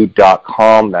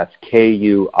KUIU.com. That's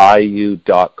KUIU.com.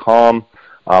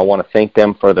 I want to thank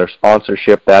them for their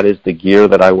sponsorship. That is the gear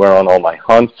that I wear on all my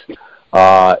hunts.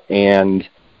 And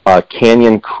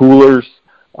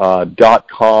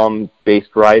CanyonCoolers.com,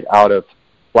 based right out of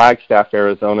Flagstaff,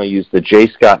 Arizona. Use the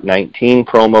JScott19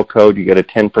 promo code. You get a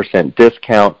 10%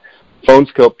 discount.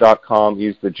 Phonescope.com.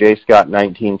 Use the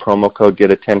JScott19 promo code.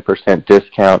 Get a 10%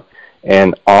 discount.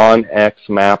 And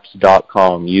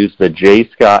OnXMaps.com. Use the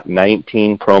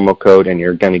JScott19 promo code, and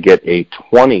you're going to get a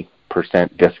 20%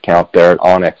 discount there at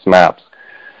OnX Maps.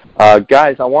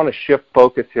 Guys, I want to shift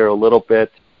focus here a little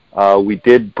bit. We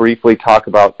did briefly talk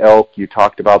about elk. You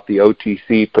talked about the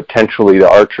OTC, potentially the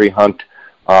archery hunt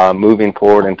moving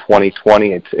forward in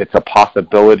 2020. It's a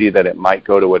possibility that it might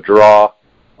go to a draw.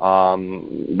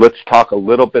 Let's talk a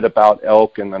little bit about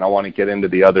elk, and then I want to get into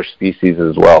the other species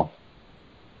as well.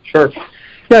 Sure.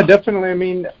 Yeah, definitely. I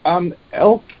mean,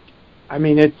 elk, I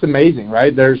mean, it's amazing,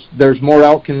 right? There's more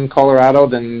elk in Colorado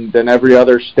than every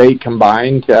other state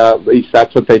combined. At least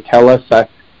that's what they tell us.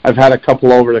 I've had a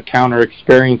couple over-the-counter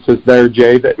experiences there,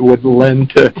 Jay, that would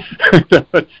lend to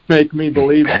make me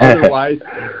believe otherwise.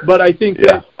 But I think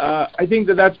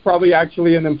that's probably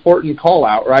actually an important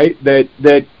call-out, right? That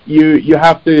you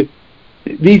have to.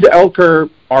 These elk are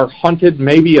hunted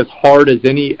maybe as hard as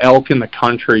any elk in the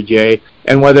country, Jay.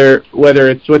 And whether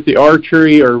it's with the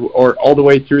archery or all the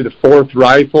way through the 4th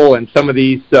rifle, and some of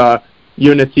these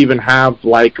units even have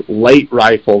like late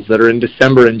rifles that are in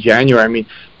December and January. I mean,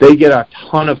 they get a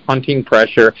ton of hunting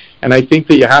pressure, and I think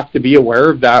that you have to be aware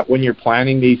of that when you're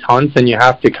planning these hunts, and you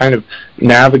have to kind of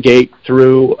navigate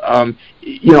through.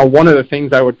 One of the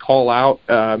things I would call out,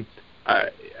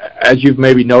 as you've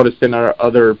maybe noticed in our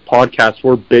other podcasts,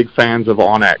 we're big fans of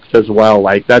onX as well.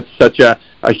 Like, that's such a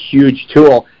huge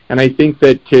tool, and I think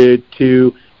that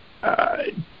to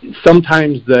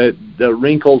sometimes the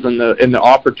wrinkles and the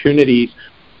opportunities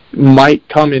might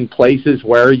come in places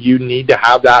where you need to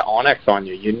have that onX on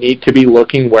you. You need to be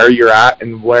looking where you're at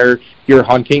and where you're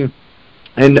hunting,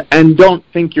 and don't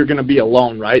think you're going to be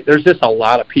alone, right? There's just a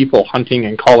lot of people hunting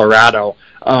in Colorado,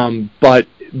 but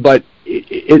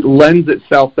it lends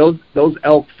itself. Those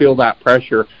elk feel that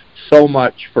pressure so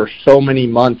much for so many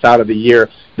months out of the year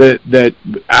that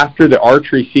after the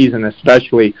archery season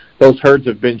especially, those herds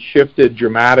have been shifted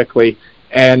dramatically,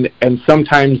 and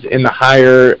sometimes in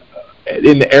the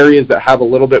areas that have a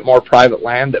little bit more private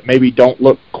land that maybe don't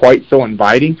look quite so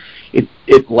inviting,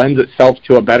 it lends itself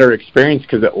to a better experience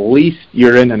because at least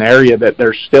you're in an area that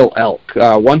there's still elk.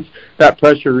 Once that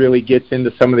pressure really gets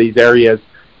into some of these areas,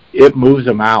 it moves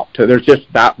them out. There's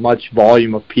just that much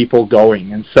volume of people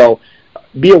going. And so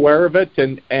be aware of it.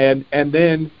 And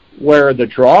then where the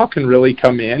draw can really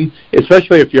come in,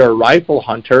 especially if you're a rifle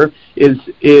hunter, is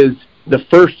the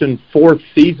first and fourth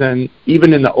season,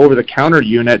 even in the over-the-counter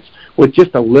units, with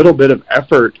just a little bit of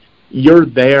effort, you're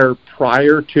there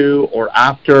prior to or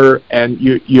after, and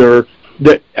you're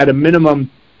at a minimum,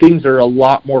 things are a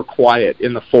lot more quiet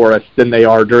in the forest than they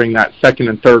are during that second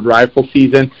and third rifle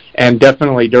season, and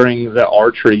definitely during the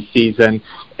archery season.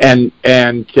 And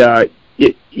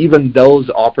even those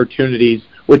opportunities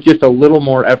with just a little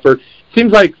more effort,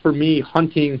 seems like for me,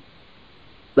 hunting,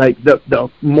 like the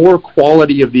more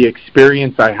quality of the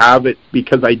experience I have, it's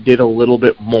because I did a little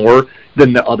bit more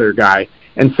than the other guy.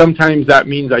 And sometimes that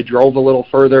means I drove a little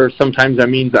further. Sometimes that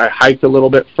means I hiked a little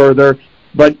bit further.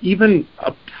 But even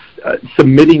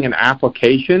submitting an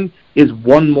application is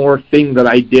one more thing that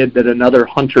I did that another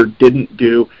hunter didn't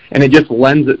do, and it just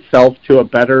lends itself to a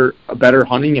better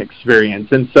hunting experience.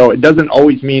 And so it doesn't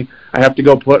always mean I have to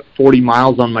go put 40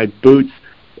 miles on my boots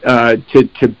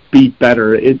to be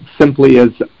better. It simply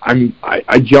is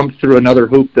I jumped through another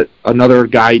hoop that another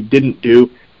guy didn't do,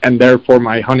 and therefore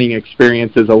my hunting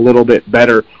experience is a little bit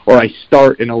better, or I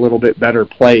start in a little bit better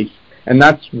place. And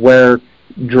that's where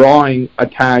drawing a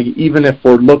tag, even if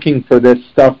we're looking for this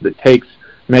stuff that takes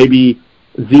maybe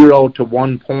 0 to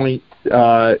 1 point,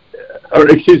 5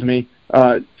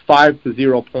 to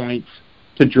 0 points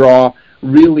to draw,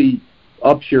 really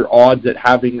ups your odds at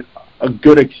having a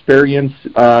good experience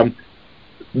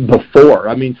before.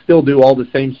 I mean, still do all the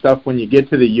same stuff when you get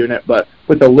to the unit, but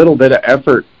with a little bit of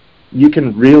effort, you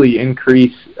can really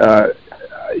increase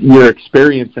your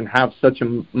experience and have such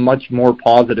a much more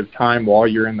positive time while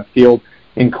you're in the field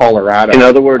in Colorado. In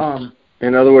other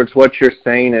words, what you're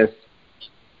saying is,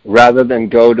 rather than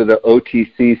go to the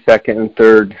OTC second and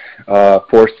third,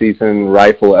 fourth season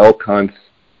rifle elk hunts,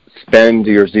 spend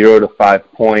your 0 to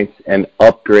 5 points and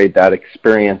upgrade that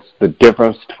experience. The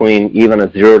difference between even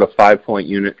a 0 to 5 point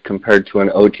unit compared to an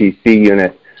OTC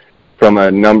unit from a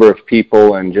number of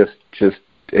people and just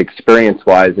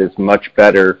experience-wise is much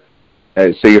better.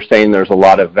 So you're saying there's a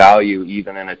lot of value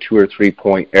even in a 2 or 3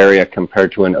 point area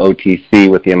compared to an OTC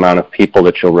with the amount of people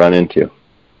that you'll run into.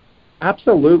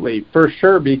 Absolutely, for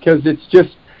sure, because it's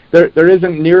just there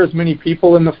isn't near as many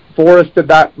people in the forest at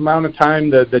that amount of time.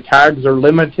 The tags are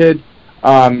limited.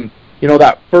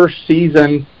 That first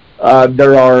season,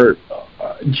 there are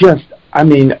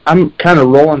I'm kind of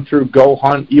rolling through Go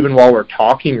Hunt even while we're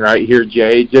talking right here,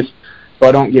 Jay, just so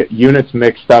I don't get units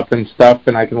mixed up and stuff,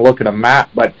 and I can look at a map.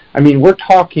 But I mean, we're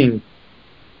talking,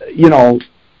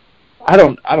 I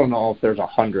don't know if there's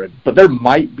 100, but there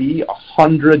might be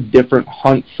 100 different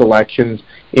hunt selections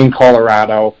in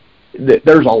Colorado.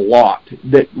 There's a lot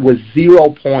that with 0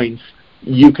 points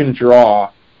you can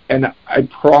draw, and I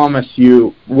promise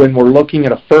you, when we're looking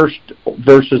at a first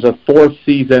versus a fourth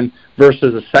season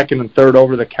versus a second and third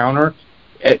over the counter,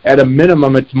 at a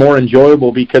minimum it's more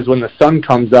enjoyable because when the sun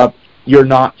comes up, you're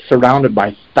not surrounded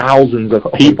by thousands of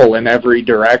people in every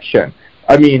direction.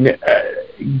 I mean,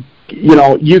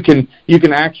 you can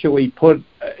actually put,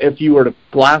 if you were to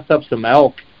glass up some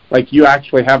elk, like you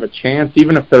actually have a chance,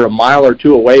 even if they're a mile or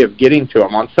two away, of getting to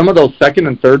them. On some of those second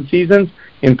and third seasons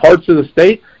in parts of the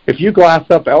state, if you glass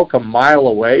up elk a mile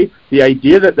away, the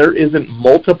idea that there isn't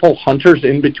multiple hunters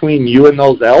in between you and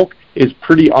those elk is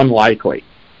pretty unlikely.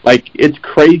 Like, it's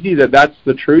crazy that that's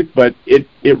the truth, but it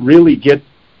really gets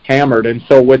hammered. And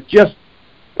so with just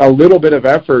a little bit of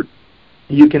effort,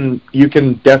 you can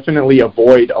definitely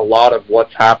avoid a lot of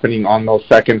what's happening on those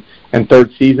second and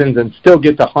third seasons and still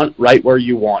get to hunt right where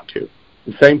you want to.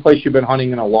 The same place you've been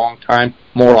hunting in a long time,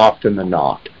 more often than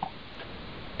not.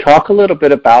 Talk a little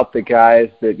bit about the guys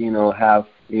that, have,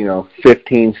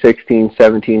 15, 16,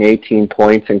 17, 18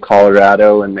 points in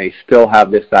Colorado, and they still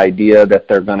have this idea that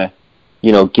they're going to,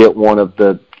 get one of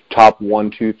the top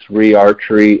 1, 2, 3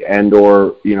 archery and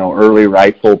or, early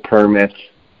rifle permits.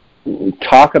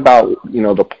 Talk about,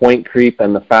 the point creep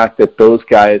and the fact that those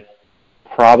guys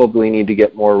probably need to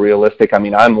get more realistic. I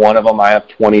mean, I'm one of them. I have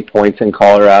 20 points in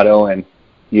Colorado, and,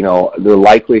 the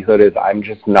likelihood is I'm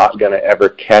just not going to ever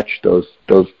catch those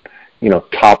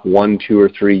top 1, 2, or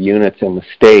 3 units in the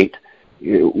state.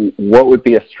 What would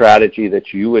be a strategy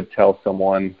that you would tell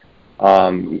someone,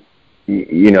 rather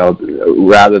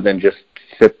than just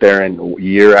sit there and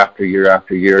year after year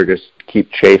after year just keep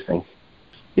chasing?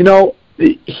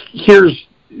 Here's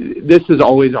this is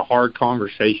always a hard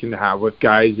conversation to have with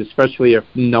guys, especially if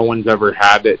no one's ever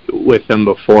had it with them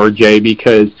before, Jay,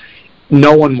 because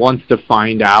no one wants to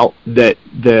find out that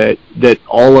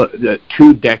all of the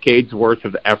 2 decades worth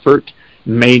of effort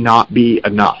may not be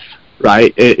enough,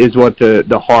 right? It is what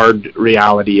the hard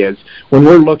reality is. When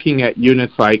we're looking at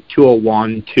units like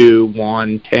 201, 2,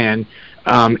 1, 10,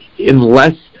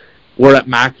 unless we're at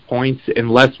max points,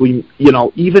 unless we,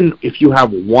 even if you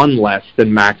have 1 less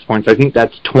than max points, I think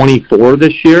that's 24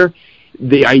 this year,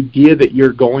 the idea that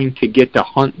you're going to get to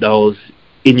hunt those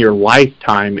in your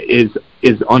lifetime is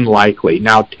unlikely.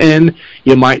 Now, 10,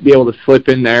 you might be able to slip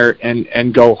in there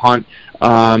and go hunt,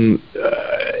 and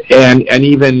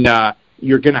even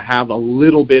you're going to have a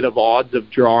little bit of odds of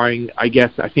drawing. I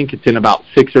think it's in about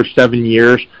 6 or 7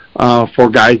 years for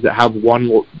guys that have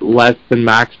 1 less than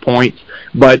max points,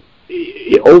 but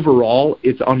overall,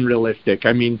 it's unrealistic.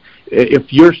 I mean,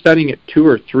 if you're setting at 2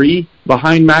 or 3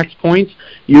 behind max points,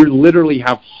 you literally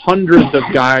have hundreds of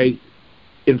guys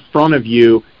in front of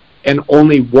you and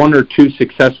only 1 or 2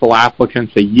 successful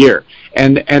applicants a year.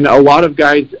 And a lot of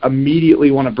guys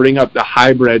immediately want to bring up the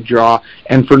hybrid draw.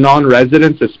 And for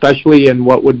non-residents, especially in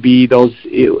what would be those,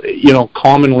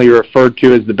 commonly referred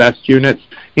to as the best units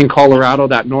in Colorado,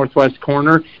 that northwest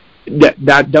corner,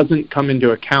 that doesn't come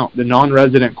into account. The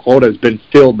non-resident quota has been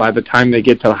filled by the time they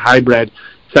get to the hybrid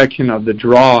section of the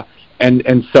draw,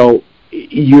 and so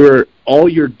all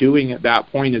you're doing at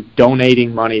that point is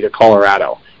donating money to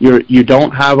Colorado. You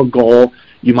don't have a goal.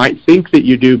 You might think that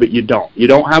you do, but you don't. You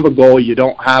don't have a goal. You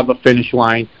don't have a finish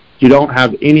line. You don't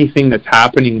have anything that's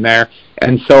happening there,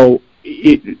 and so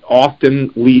it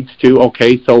often leads to,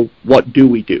 okay, so what do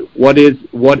we do? What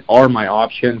are my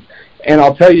options? And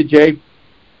I'll tell you, Jay,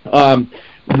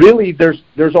 really,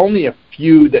 there's only a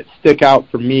few that stick out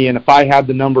for me, and if I had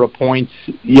the number of points,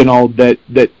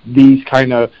 that these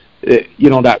kind of,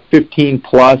 that 15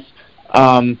 plus,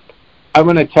 I'm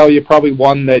going to tell you probably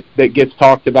one that gets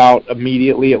talked about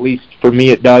immediately, at least for me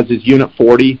it does, is Unit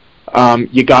 40.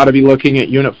 You got to be looking at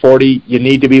Unit 40. You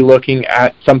need to be looking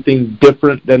at something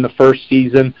different than the first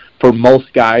season for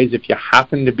most guys. If you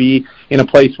happen to be in a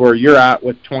place where you're at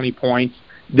with 20 points,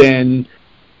 then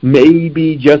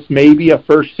maybe, just maybe, a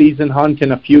first season hunt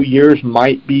in a few years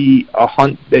might be a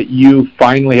hunt that you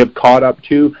finally have caught up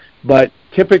to. But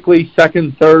typically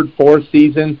second, third, fourth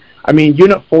season, I mean,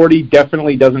 Unit 40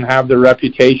 definitely doesn't have the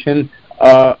reputation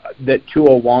that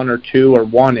 201 or 2 or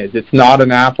 1 is. It's not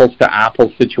an apples to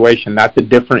apples situation. That's a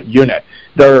different unit.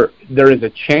 There is a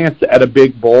chance at a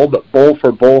big bull, but bull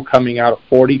for bull coming out of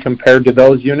 40 compared to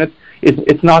those units,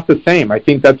 it's not the same. I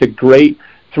think that's a great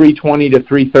 320 to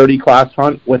 330 class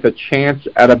hunt with a chance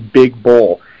at a big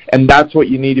bull. And that's what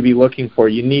you need to be looking for.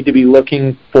 You need to be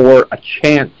looking for a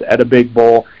chance at a big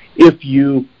bull if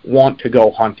you want to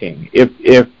go hunting. If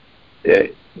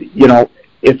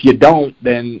you don't,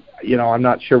 then, I'm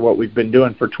not sure what we've been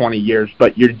doing for 20 years,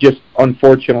 but you're just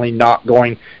unfortunately not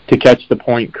going to catch the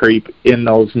point creep in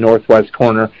those northwest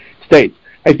corner states.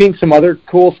 I think some other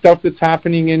cool stuff that's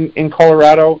happening in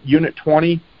Colorado, Unit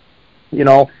 20,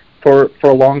 for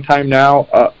a long time now,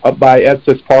 up by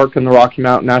Estes Park and the Rocky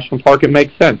Mountain National Park, it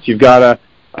makes sense. You've got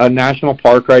a national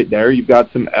park right there. You've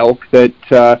got some elk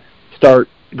that start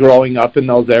growing up in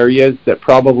those areas that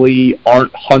probably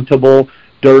aren't huntable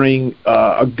during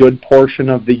a good portion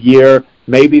of the year.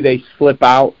 Maybe they slip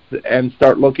out and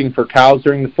start looking for cows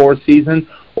during the fourth season,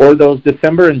 or those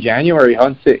December and January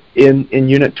hunts in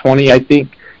Unit 20, I think,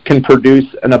 can produce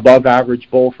an above average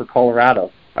bull for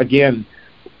Colorado. Again,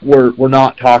 we're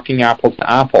not talking apples to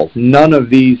apples. None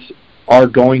of these are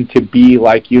going to be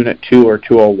like Unit 2 or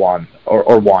 201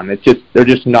 or 1. They're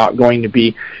just not going to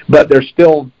be, but they're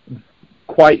still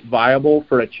quite viable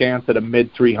for a chance at a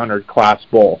mid 300 class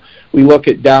bull. We look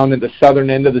at down at the southern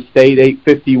end of the state,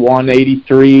 851,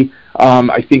 83.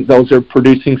 I think those are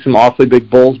producing some awfully big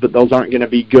bulls, but those aren't going to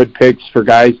be good picks for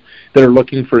guys that are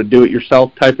looking for a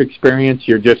do-it-yourself type experience.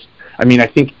 I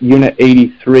think Unit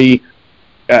 83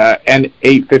 and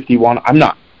 851, I'm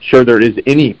not sure there is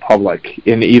any public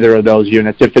in either of those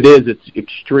units. If it is, it's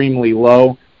extremely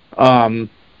low.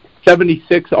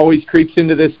 76 always creeps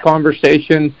into this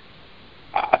conversation.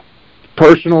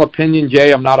 Personal opinion,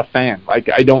 Jay, I'm not a fan.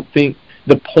 I don't think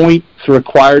the points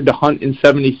required to hunt in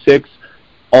 76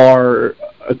 are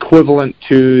equivalent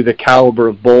to the caliber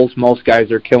of bulls most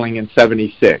guys are killing in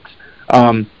 76.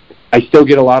 I still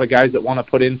get a lot of guys that want to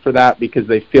put in for that because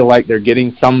they feel like they're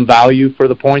getting some value for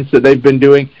the points that they've been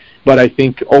doing. But I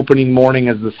think opening morning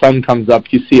as the sun comes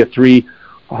up, you see a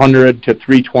 300 to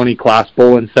 320 class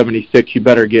bull in 76, you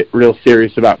better get real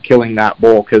serious about killing that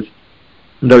bull because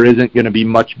there isn't going to be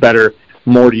much better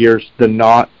more years than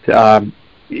not.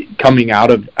 coming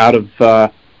out of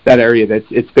that area.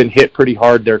 It's been hit pretty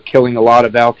hard. They're killing a lot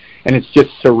of elk, and it's just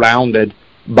surrounded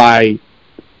by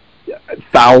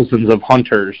thousands of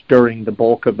hunters during the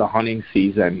bulk of the hunting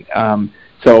season.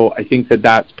 So I think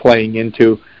that's playing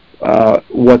into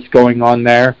what's going on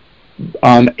there.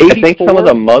 I think some of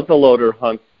the muzzleloader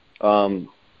hunts,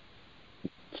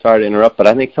 sorry to interrupt, but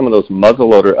I think some of those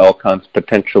muzzleloader elk hunts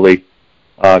potentially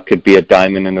could be a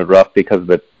diamond in the rough because of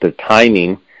the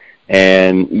timing.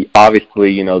 And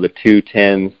obviously, the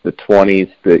 210s, the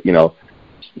 20s, the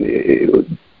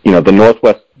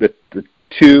Northwest, the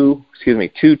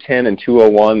 210 and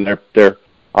 201, they're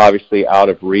obviously out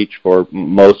of reach for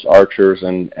most archers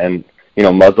and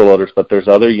muzzleloaders, but there's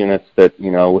other units that,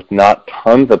 with not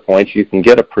tons of points, you can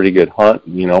get a pretty good hunt,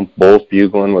 bulls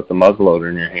bugling with the muzzleloader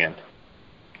in your hand.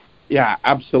 Yeah,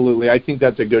 absolutely. I think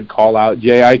that's a good call out,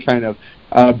 Jay. I kind of,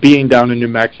 being down in New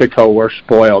Mexico, we're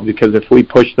spoiled because if we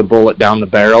push the bullet down the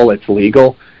barrel, it's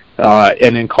legal.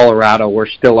 And in Colorado, we're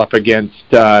still up against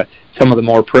some of the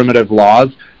more primitive laws.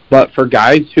 But for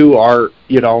guys who are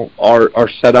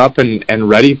set up and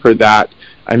ready for that,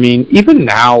 I mean, even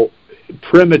now,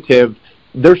 primitive,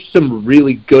 there's some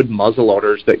really good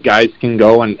muzzleloaders that guys can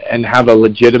go and have a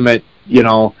legitimate,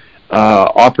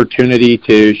 opportunity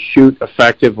to shoot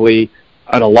effectively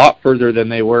at a lot further than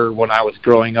they were when I was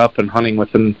growing up and hunting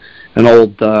with an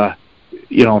old,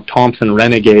 Thompson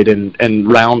Renegade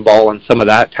and round ball and some of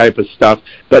that type of stuff.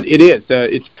 But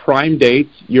it's prime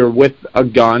dates. You're with a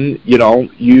gun,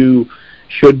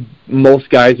 most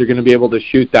guys are going to be able to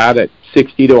shoot that at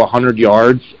 60 to 100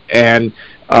 yards. And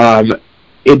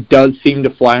it does seem to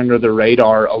fly under the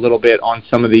radar a little bit on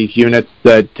some of these units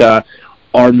that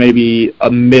are maybe a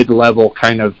mid-level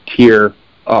kind of tier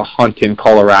hunt in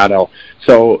Colorado.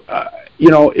 So,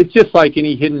 it's just like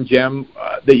any hidden gem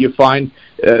that you find.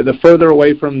 The further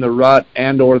away from the rut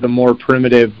and or the more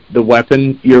primitive the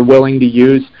weapon you're willing to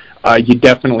use, you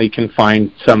definitely can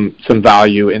find some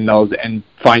value in those and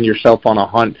find yourself on a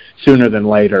hunt sooner than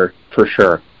later, for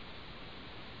sure.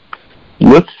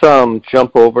 Let's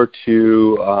jump over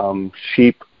to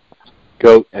sheep,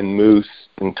 goat, and moose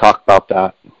and talk about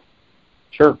that.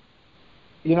 Sure.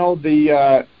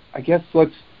 I guess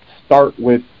let's start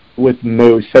with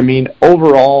moose. I mean,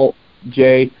 overall,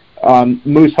 Jay,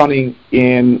 moose hunting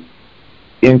in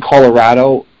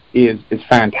Colorado is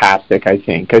fantastic. I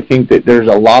think that there's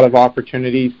a lot of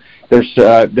opportunities. There's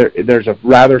a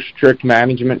rather strict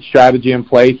management strategy in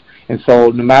place, and so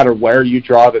no matter where you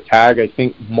draw the tag, I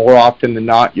think more often than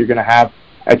not you're going to have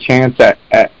a chance at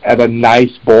a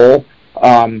nice bull.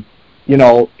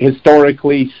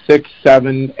 Historically 6,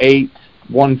 7, 8,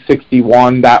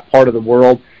 161, that part of the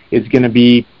world is going to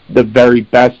be the very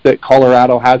best that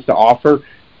Colorado has to offer.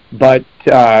 But,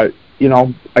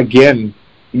 again,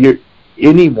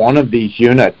 any one of these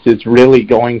units is really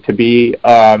going to be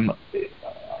a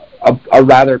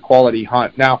rather quality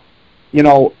hunt. Now,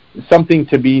 something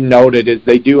to be noted is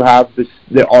they do have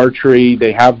the archery,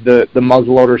 they have the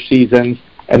muzzleloader seasons,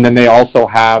 and then they also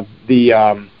have the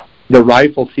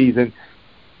rifle season.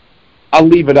 I'll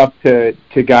leave it up to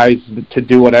guys to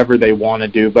do whatever they want to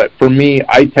do, but for me,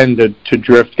 I tend to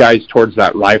drift guys towards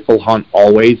that rifle hunt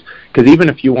always, because even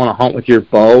if you want to hunt with your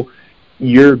bow,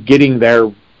 you're getting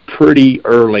there pretty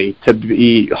early to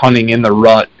be hunting in the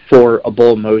rut for a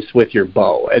bull moose with your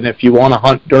bow. And if you want to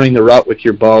hunt during the rut with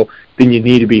your bow, then you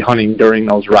need to be hunting during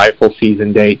those rifle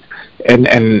season dates, and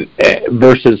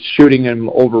versus shooting them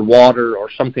over water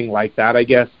or something like that, I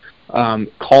guess.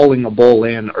 Calling a bull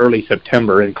in early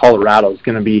September in Colorado is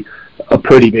going to be a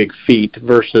pretty big feat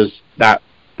versus that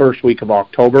first week of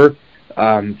October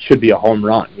should be a home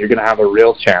run. You're going to have a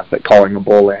real chance at calling a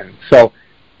bull in. So,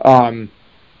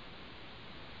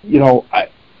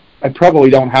 I probably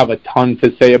don't have a ton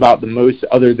to say about the moose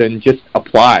other than just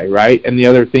apply, right? And the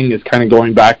other thing is kind of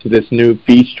going back to this new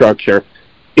fee structure.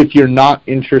 If you're not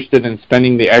interested in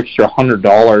spending the extra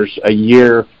 $100 a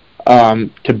year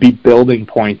to be building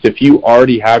points, if you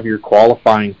already have your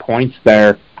qualifying points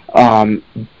there,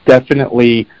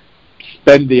 definitely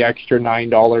spend the extra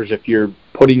 $9 if you're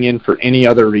putting in for any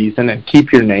other reason, and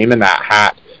keep your name in that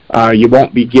hat. You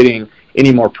won't be getting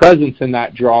any more presents in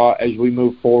that draw as we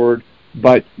move forward,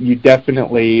 but you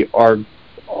definitely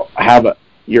have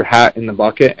your hat in the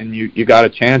bucket, and you got a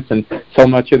chance. And so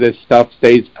much of this stuff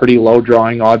stays pretty low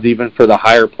drawing odds even for the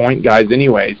higher point guys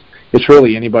anyways. It's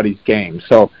really anybody's game.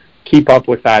 So keep up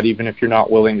with that even if you're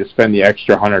not willing to spend the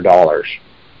extra $100.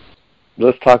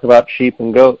 Let's talk about sheep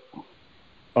and goat.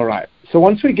 All right. So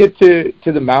once we get to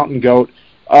the mountain goat,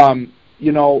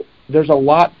 there's a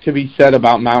lot to be said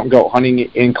about mountain goat hunting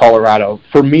in Colorado.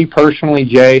 For me personally,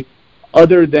 Jay,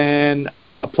 other than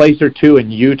a place or two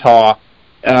in Utah,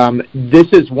 this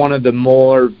is one of the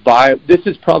this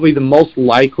is probably the most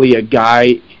likely a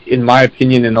guy, in my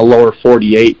opinion, in the lower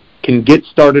 48 can get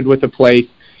started with a place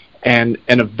and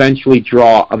eventually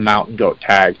draw a mountain goat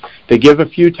tag. They give a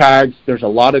few tags. There's a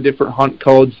lot of different hunt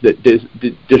codes that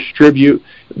distribute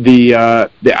the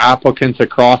applicants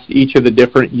across each of the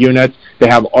different units. They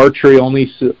have archery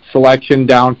only selection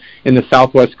down in the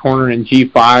southwest corner in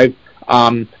G5.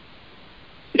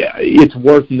 It's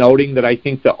worth noting that I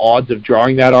think the odds of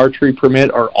drawing that archery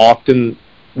permit are often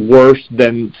worse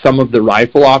than some of the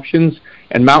rifle options.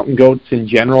 And mountain goats in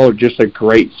general are just a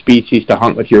great species to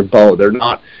hunt with your bow. They're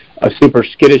not a super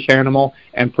skittish animal,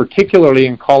 and particularly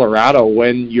in Colorado,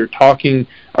 when you're talking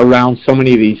around so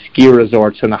many of these ski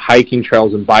resorts and the hiking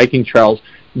trails and biking trails,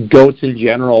 goats in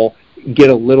general get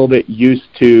a little bit used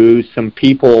to some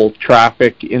people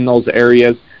traffic in those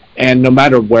areas. And no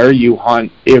matter where you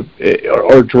hunt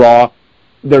or draw,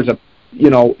 there's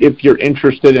if you're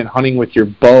interested in hunting with your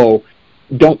bow,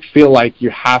 don't feel like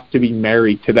you have to be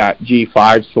married to that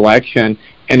G5 selection.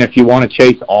 And if you want to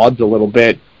chase odds a little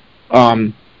bit,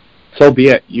 so be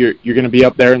it. You're going to be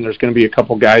up there, and there's going to be a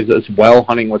couple guys as well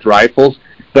hunting with rifles,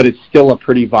 but it's still a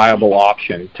pretty viable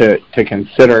option to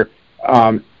consider.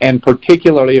 And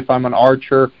particularly if I'm an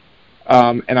archer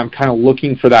and I'm kind of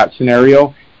looking for that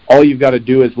scenario, all you've got to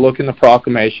do is look in the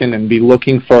proclamation and be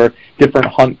looking for different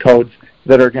hunt codes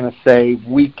that are going to say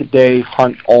weekday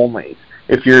hunt only.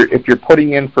 If you're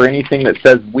putting in for anything that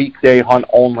says weekday hunt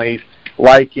only,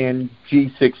 like in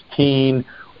G16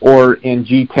 or in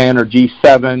G10 or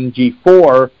G7,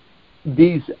 G4,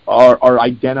 these are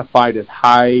identified as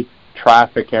high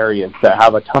traffic areas that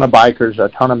have a ton of bikers, a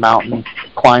ton of mountain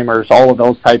climbers, all of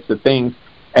those types of things,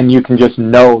 and you can just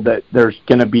know that there's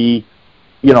going to be,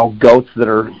 goats that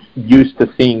are used to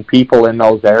seeing people in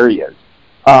those areas.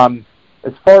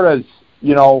 As far as,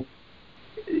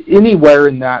 anywhere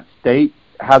in that state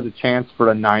has a chance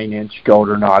for a 9-inch goat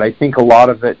or not. I think a lot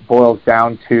of it boils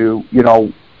down to,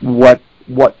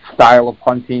 what style of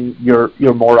hunting you're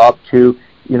more up to.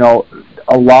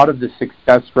 A lot of the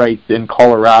success rates in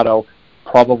Colorado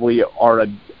probably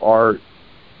are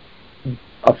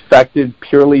affected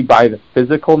purely by the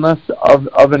physicalness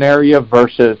of an area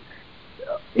versus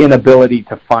inability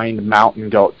to find mountain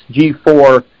goats.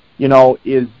 G4,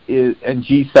 is and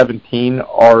G17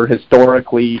 are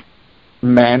historically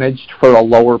managed for a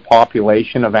lower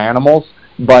population of animals,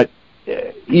 but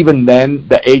even then,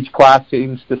 the age class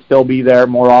seems to still be there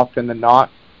more often than not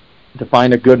to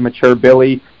find a good mature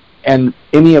billy. And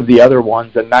any of the other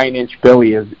ones, a 9-inch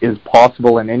billy is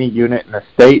possible in any unit in the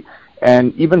state.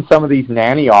 And even some of these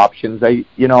nanny options,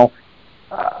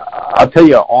 I'll tell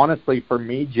you honestly, for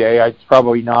me, Jay, it's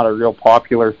probably not a real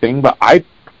popular thing, but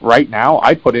right now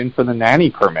I put in for the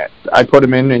nanny permits. I put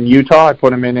them in Utah. I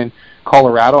put them in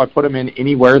Colorado. I put them in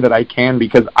anywhere that I can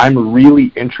because I'm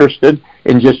really interested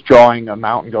in just drawing a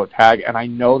mountain goat tag, and I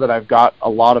know that I've got a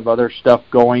lot of other stuff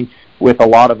going with a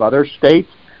lot of other states,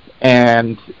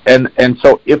 and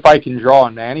so if I can draw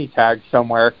a nanny tag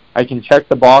somewhere, I can check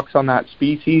the box on that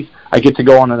species. I get to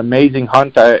go on an amazing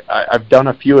hunt. I've done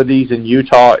a few of these in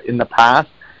Utah in the past.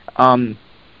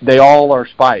 They all are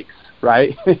spikes,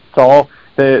 right? It's all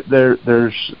there's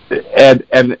the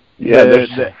animal.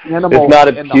 It's not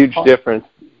a huge difference.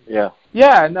 Yeah.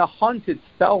 Yeah, and the hunt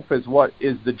itself is what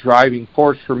is the driving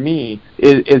force for me,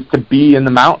 is to be in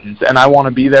the mountains. And I want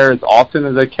to be there as often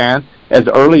as I can, as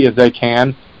early as I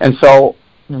can. And so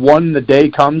when the day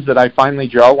comes that I finally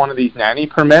draw one of these nanny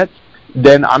permits,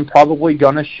 then I'm probably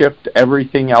going to shift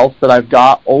everything else that I've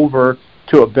got over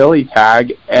to a billy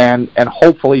tag, and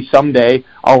hopefully someday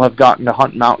I'll have gotten to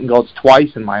hunt mountain goats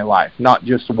twice in my life, not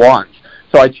just once.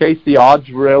 So I chase the odds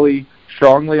really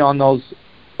strongly on those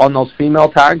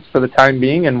female tags for the time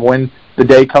being, and when the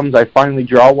day comes I finally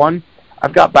draw one,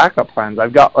 I've got backup plans.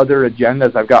 I've got other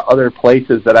agendas. I've got other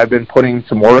places that I've been putting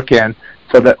some work in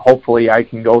so that hopefully I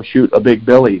can go shoot a big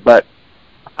billy. But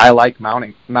I like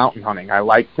mountain hunting. I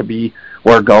like to be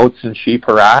where goats and sheep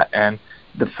are at, and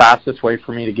the fastest way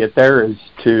for me to get there is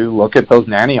to look at those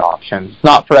nanny options. It's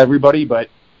not for everybody, but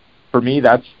for me,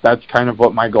 that's kind of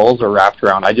what my goals are wrapped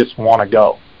around. I just want to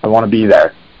go. I want to be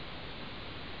there.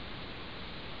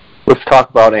 Let's talk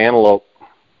about antelope.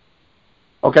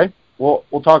 Okay. We'll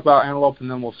talk about antelope, and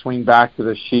then we'll swing back to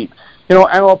the sheep.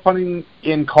 Antelope hunting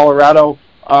in Colorado,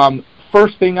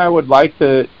 first thing I would like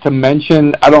to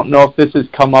mention, I don't know if this has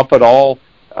come up at all,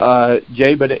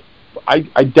 Jay, but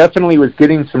I definitely was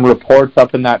getting some reports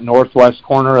up in that northwest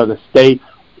corner of the state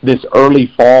this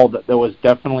early fall that there was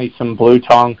definitely some blue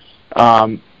tongue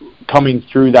coming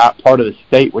through that part of the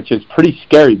state, which is pretty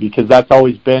scary because that's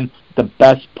always been the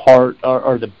best part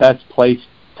or the best place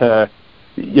to,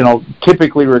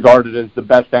 typically regarded as the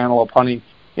best antelope hunting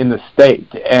in the state.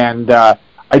 And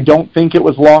I don't think it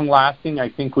was long lasting. I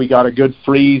think we got a good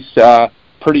freeze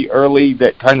pretty early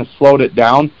that kind of slowed it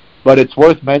down. But it's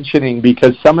worth mentioning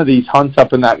because some of these hunts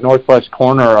up in that northwest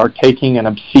corner are taking an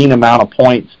obscene amount of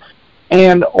points.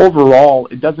 And overall,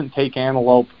 it doesn't take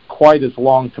antelope quite as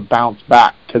long to bounce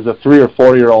back because a 3 or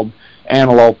 4-year-old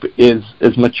antelope is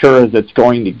as mature as it's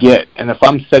going to get. And if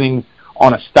I'm sitting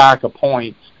on a stack of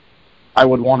points, I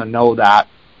would want to know that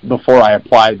before I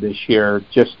applied this year.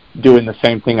 Just doing the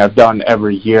same thing I've done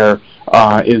every year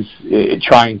is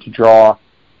trying to draw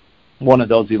one of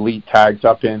those elite tags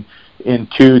up in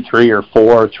 2, 3, or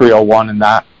 4, 301 in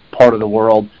that part of the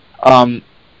world.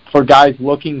 For guys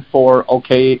looking for,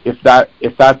 okay, if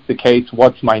that's the case,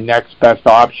 what's my next best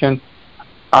option?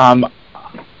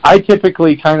 I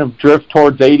typically kind of drift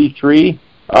towards 83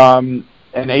 and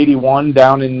 81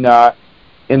 down in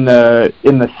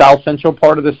the south central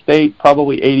part of the state,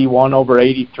 probably 81 over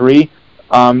 83.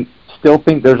 Still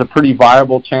think there's a pretty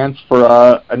viable chance for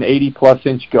an 80-plus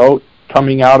inch goat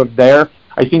coming out of there.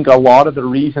 I think a lot of the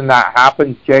reason that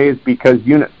happens, Jay, is because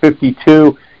Unit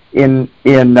 52 in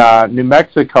New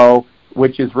Mexico,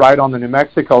 which is right on the New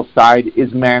Mexico side,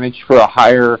 is managed for a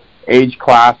higher age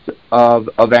class of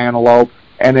antelope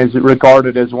and is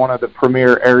regarded as one of the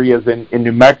premier areas in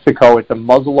New Mexico. It's a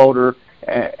muzzleloader,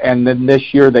 and then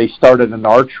this year they started an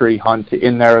archery hunt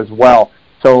in there as well.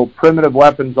 So primitive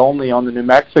weapons only on the New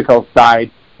Mexico side,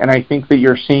 and I think that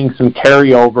you're seeing some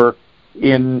carryover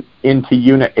into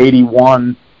Unit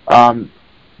 81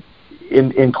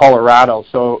 in Colorado.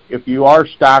 So if you are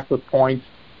stacked with points,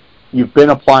 you've been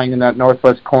applying in that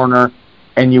northwest corner,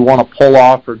 and you want to pull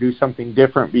off or do something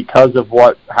different because of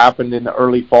what happened in the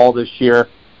early fall this year,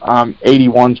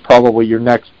 81 is probably your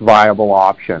next viable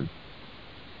option.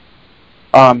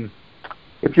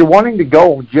 If you're wanting to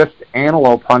go just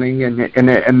antelope hunting,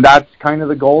 and that's kind of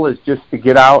the goal, is just to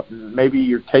get out, and maybe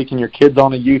you're taking your kids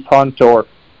on a youth hunt or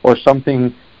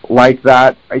something like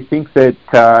that, I think that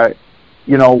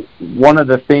one of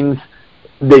the things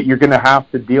that you're going to have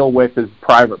to deal with is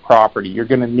private property. You're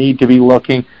going to need to be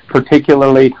looking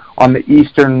particularly on the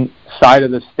eastern side of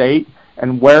the state,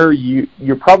 and where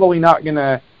you're probably not going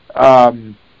to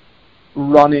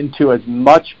run into as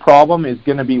much problem is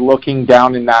going to be looking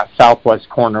down in that southwest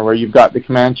corner where you've got the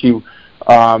Comanche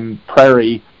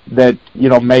prairie that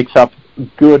makes up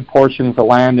good portions of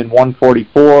land in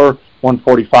 144,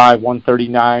 145,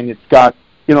 139. It's got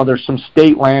there's some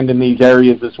state land in these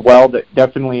areas as well that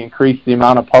definitely increase the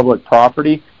amount of public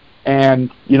property. And,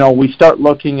 we start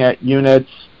looking at units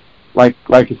like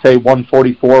I say,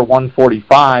 144,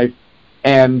 145,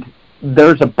 and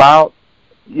there's about,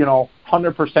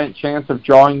 100% chance of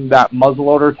drawing that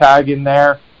muzzleloader tag in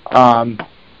there.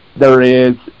 There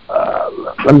is,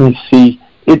 let me see,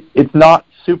 it's not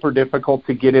super difficult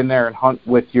to get in there and hunt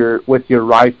with your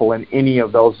rifle in any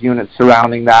of those units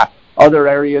surrounding that. Other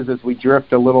areas, as we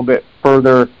drift a little bit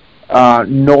further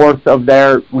north of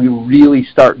there, we really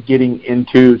start getting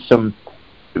into some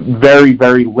very,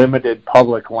 very limited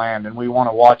public land, and we want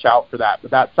to watch out for that.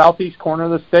 But that southeast corner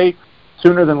of the state,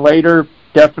 sooner than later,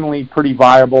 definitely pretty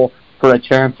viable for a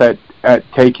chance at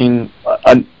taking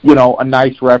a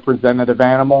nice representative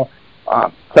animal.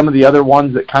 Some of the other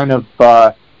ones that kind of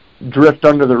drift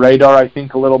under the radar, I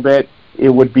think, a little bit, it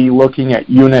would be looking at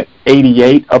Unit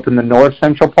 88 up in the north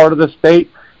central part of the state.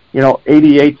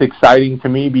 88's exciting to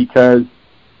me because,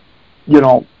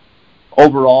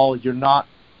 overall, you're not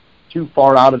too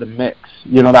far out of the mix.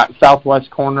 That southwest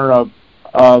corner of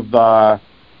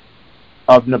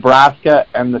Nebraska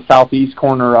and the southeast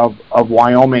corner of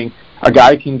Wyoming, a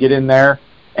guy can get in there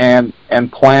and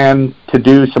plan to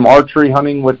do some archery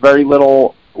hunting with very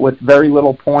little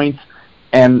points.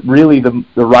 And really, the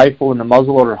rifle and the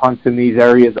muzzleloader hunts in these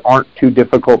areas aren't too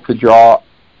difficult to draw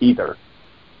either.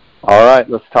 All right,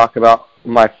 let's talk about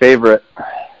my favorite,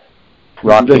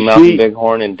 Rocky Mountain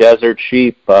Bighorn and desert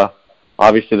sheep.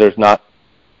 Obviously, there's not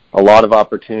a lot of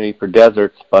opportunity for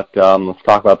deserts, but let's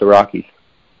talk about the Rockies.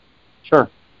 Sure.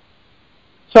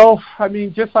 So,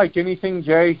 just like anything,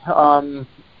 Jay,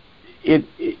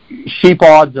 sheep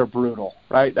odds are brutal,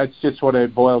 right? That's just what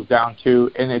it boils down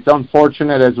to, and it's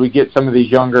unfortunate as we get some of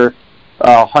these younger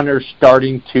hunters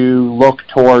starting to look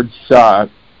towards,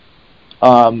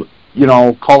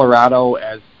 Colorado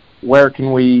as where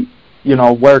can we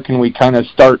kind of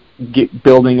start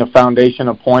building a foundation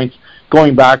of points.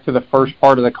 Going back to the first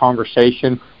part of the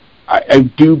conversation,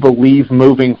 I do believe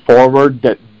moving forward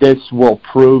that this will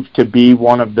prove to be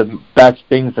one of the best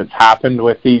things that's happened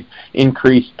with these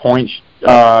increased points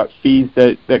fees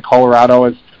that Colorado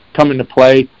has come into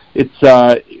play. It's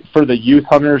for the youth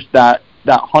hunters that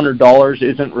 $100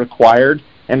 isn't required,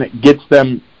 and it gets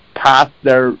them past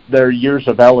their years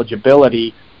of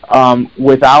eligibility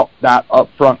without that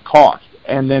upfront cost.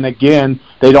 And then again,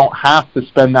 they don't have to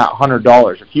spend that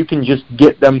 $100. If you can just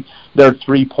get them their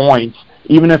 3 points,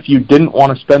 even if you didn't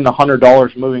want to spend the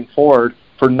 $100 moving forward,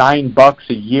 for $9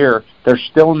 a year, they're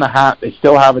still in the hat. They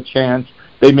still have a chance.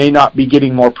 They may not be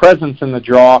getting more presents in the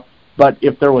draw, but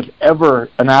if there was ever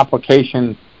an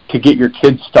application to get your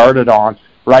kids started on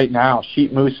right now,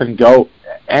 sheep, moose, and goat,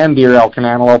 and deer, elk, and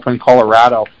antelope in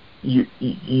Colorado, you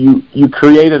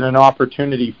created an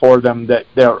opportunity for them that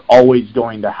they're always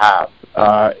going to have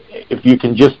if you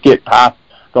can just get past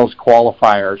those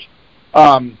qualifiers.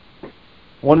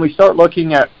 When we start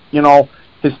looking at,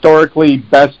 historically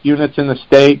best units in the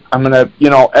state, I'm going to,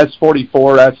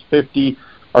 S44, S50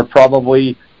 are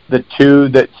probably the two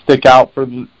that stick out for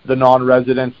the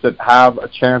non-residents that have a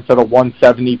chance at a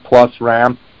 170 plus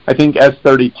ram. I think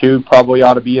S32 probably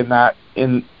ought to be in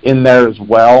there as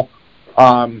well.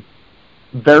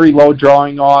 Very low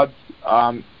drawing odds.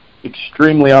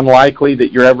 Extremely unlikely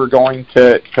that you're ever going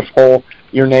to pull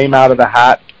your name out of the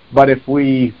hat. But if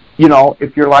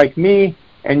if you're like me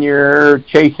and you're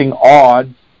chasing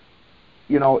odds,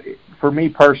 for me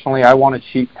personally, I want a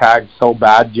sheep tag so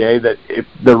bad, Jay, that if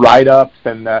the write-ups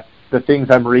and the things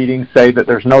I'm reading say that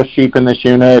there's no sheep in this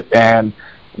unit and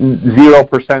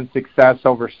 0% success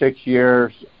over 6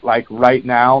 years, like right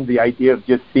now, the idea of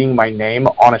just seeing my name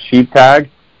on a sheep tag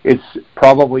is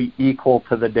probably equal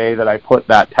to the day that I put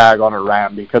that tag on a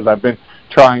ram, because I've been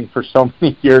trying for so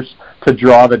many years to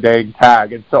draw the dang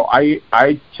tag. And so I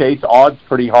chase odds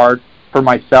pretty hard for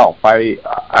myself.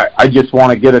 I just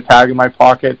want to get a tag in my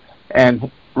pocket,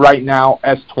 and right now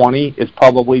S20 is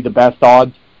probably the best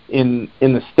odds in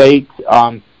the state.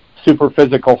 Super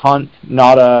physical hunt,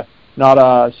 not a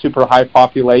super high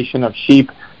population of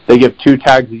sheep. They give 2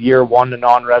 tags a year, 1 to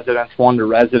non-residents, 1 to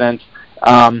residents.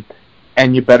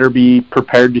 And you better be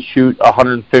prepared to shoot a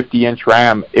 150-inch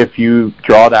ram if you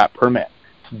draw that permit.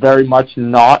 It's very much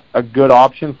not a good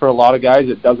option for a lot of guys.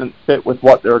 It doesn't fit with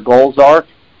what their goals are.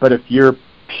 But if you're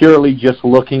purely just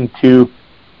looking to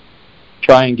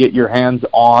try and get your hands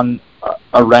on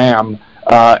a ram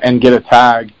and get a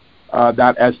tag,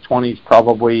 that S20 is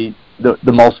probably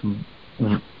the most,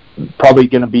 probably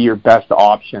going to be your best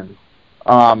option.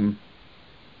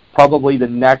 Probably the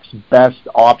next best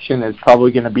option is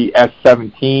probably going to be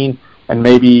S17 and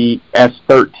maybe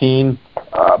S13.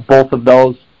 Both of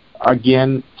those,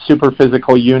 again, super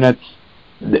physical units.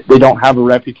 They don't have a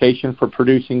reputation for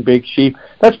producing big sheep.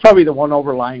 That's probably the one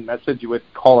overlying message with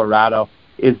Colorado,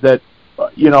 is that,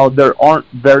 there aren't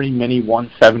very many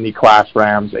 170 class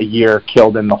rams a year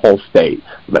killed in the whole state.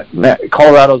 But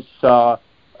Colorado's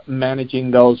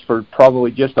managing those for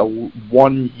probably just a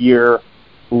 1 year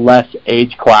less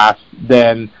age class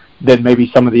than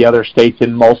maybe some of the other states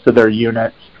in most of their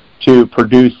units to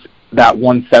produce that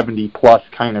 170 plus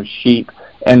kind of sheep.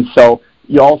 And so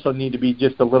you also need to be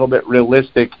just a little bit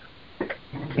realistic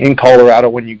in Colorado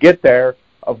when you get there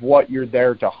of what you're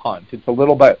there to hunt. It's a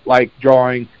little bit like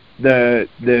drawing the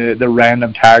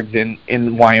random tags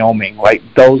in Wyoming. Like,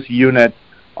 those units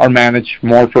are managed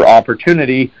more for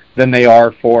opportunity than they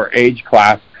are for age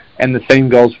class. And the same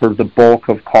goes for the bulk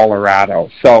of Colorado.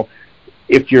 So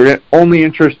if you're only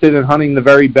interested in hunting the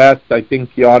very best, I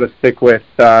think you ought to stick with,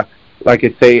 like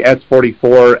I say,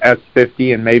 S44,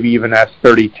 S50, and maybe even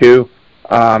S32.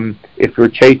 If you're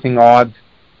chasing odds,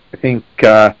 I think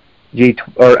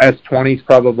S20 is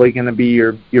probably going to be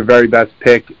your very best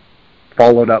pick,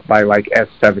 followed up by like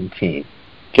S17.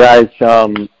 Guys,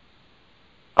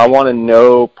 I want to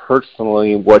know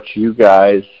personally what you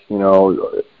guys,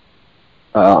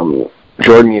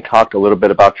 Jordan, you talked a little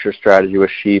bit about your strategy with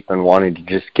sheep and wanting to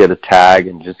just get a tag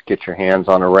and just get your hands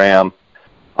on a ram.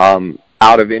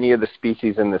 Out of any of the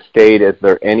species in the state, is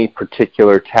there any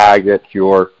particular tag that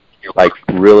you're like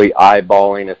really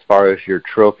eyeballing as far as your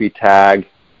trophy tag?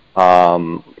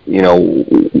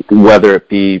 Whether it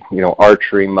be,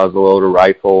 archery, muzzleloader,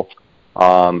 rifle,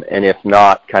 and if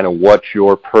not, kind of what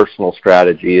your personal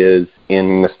strategy is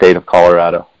in the state of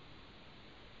Colorado.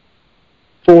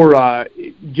 For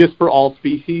just for all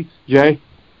species, Jay?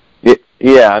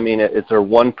 Yeah, I mean, is there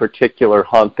one particular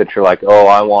hunt that you're like, oh,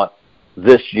 I want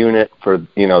this unit for,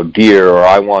 deer, or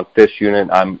I want this unit,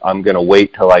 I'm going to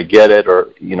wait till I get it, or,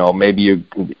 maybe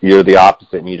you're the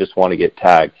opposite and you just want to get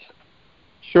tags?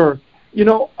 Sure.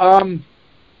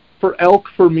 for elk,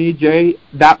 for me, Jay,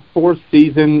 that fourth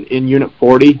season in Unit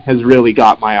 40 has really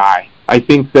got my eye. I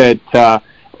think that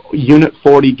Unit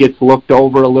 40 gets looked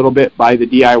over a little bit by the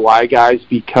DIY guys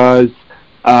because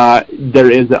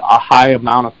there is a high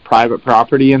amount of private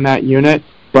property in that unit.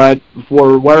 But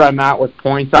for where I'm at with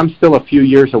points, I'm still a few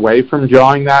years away from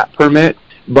drawing that permit.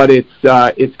 But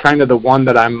it's kind of the one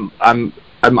that I'm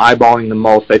eyeballing the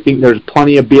most. I think there's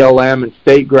plenty of BLM and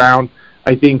state ground.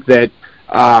 I think that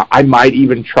I might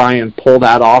even try and pull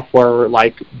that off where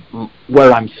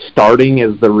I'm starting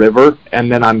is the river,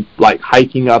 and then I'm like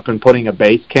hiking up and putting a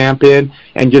base camp in,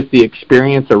 and just the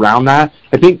experience around that.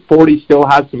 I think 40 still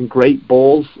has some great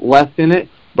bulls left in it,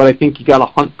 but I think you got to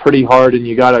hunt pretty hard, and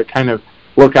you got to kind of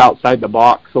look outside the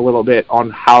box a little bit on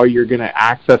how you're going to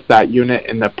access that unit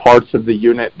and the parts of the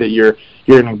unit that you're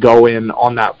going to go in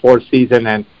on that fourth season,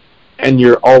 and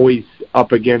you're always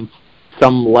up against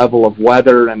some level of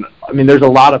weather, and I mean there's a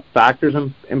lot of factors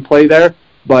in play there,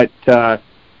 but I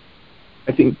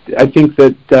think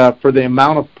that for the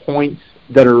amount of points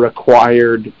that are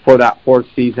required for that fourth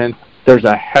season, there's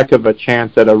a heck of a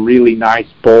chance at a really nice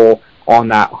bull on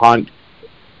that hunt.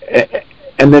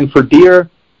 And then for deer,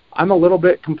 I'm a little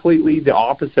bit completely the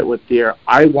opposite with deer.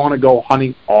 I want to go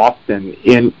hunting often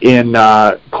in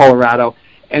Colorado,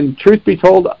 and truth be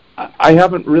told, I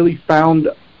haven't really found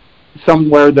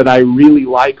somewhere that I really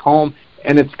like home,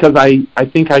 and it's because I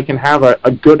think I can have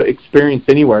a good experience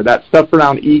anywhere. That stuff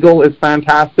around Eagle is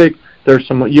fantastic. There's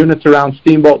some units around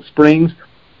Steamboat Springs.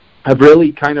 I've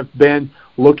really kind of been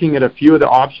looking at a few of the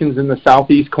options in the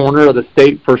southeast corner of the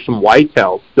state for some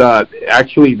whitetails.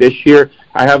 Actually, this year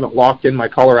I haven't locked in my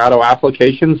Colorado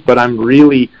applications, but I'm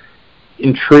really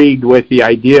intrigued with the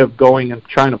idea of going and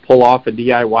trying to pull off a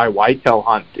DIY whitetail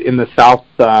hunt in the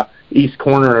southeast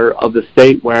corner of the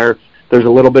state where there's a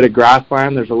little bit of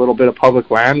grassland, there's a little bit of public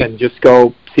land, and just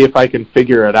go see if I can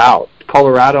figure it out.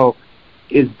 Colorado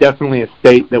is definitely a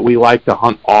state that we like to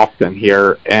hunt often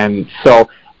here, and so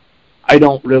I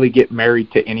don't really get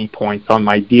married to any points on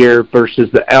my deer versus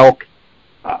the elk.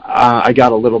 I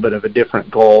got a little bit of a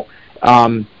different goal.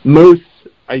 Moose,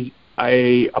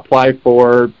 I apply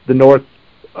for the north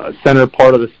center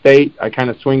part of the state. I kind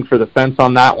of swing for the fence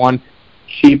on that one.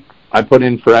 Sheep, I put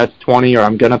in for S20, or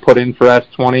I'm going to put in for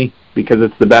S20 because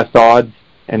it's the best odds,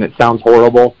 and it sounds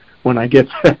horrible when I get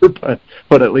there,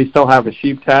 but at least I'll have a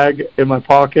sheep tag in my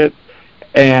pocket.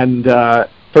 And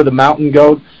for the mountain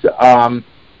goats,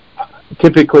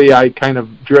 typically I kind of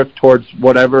drift towards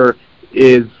whatever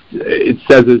it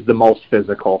says is the most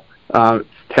physical. It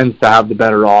tends to have the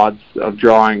better odds of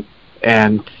drawing,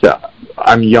 and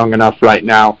I'm young enough right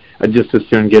now. I'd just as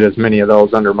soon get as many of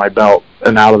those under my belt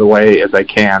and out of the way as I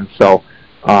can. So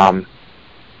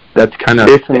that's kind of.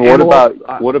 Jason,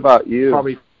 what about you?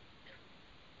 Probably.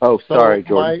 Oh, sorry,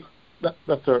 Jordan.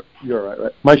 You're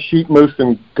right. My sheep, moose,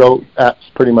 and goat apps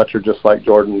pretty much are just like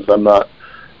Jordan's.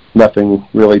 Nothing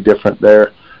really different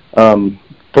there.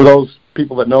 For those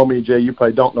people that know me, Jay, you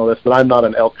probably don't know this, but I'm not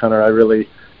an elk hunter.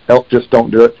 Elk just don't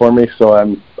do it for me. So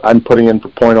I'm putting in for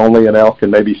point only in elk,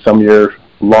 and maybe some year,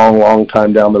 long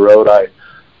time down the road,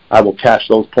 I will cash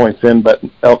those points in. But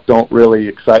elk don't really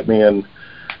excite me, and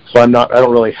so I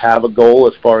don't really have a goal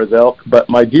as far as elk. But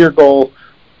my deer goal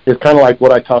is kind of like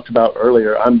what I talked about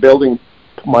earlier. I'm building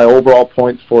my overall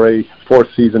points for a fourth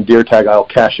season deer tag I'll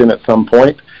cash in at some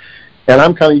point. And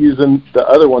I'm kind of using the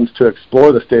other ones to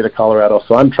explore the state of Colorado.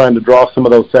 So I'm trying to draw some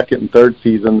of those second and third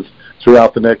seasons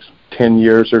throughout the next 10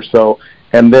 years or so,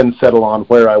 and then settle on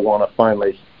where I want to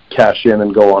finally cash in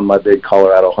and go on my big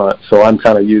Colorado hunt. So I'm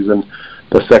kind of using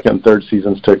the second and third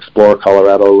seasons to explore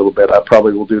Colorado a little bit. I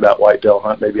probably will do that whitetail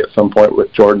hunt maybe at some point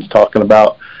with Jordan's talking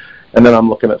about. And then I'm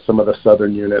looking at some of the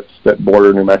southern units that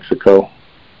border New Mexico.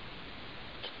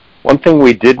 One thing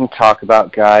we didn't talk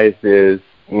about, guys, is,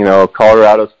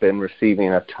 Colorado's been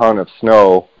receiving a ton of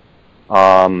snow.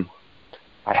 I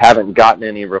haven't gotten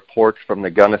any reports from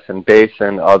the Gunnison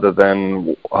Basin other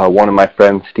than one of my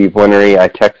friends, Steve Winery. I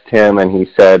texted him, and he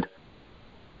said,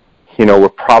 we're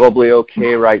probably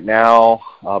okay right now,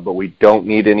 but we don't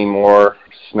need any more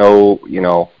snow.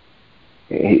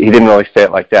 He didn't really say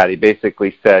it like that. He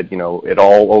basically said, it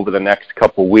all over the next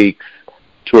couple weeks,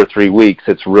 2 or 3 weeks,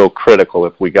 it's real critical.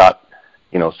 If we got,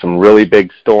 some really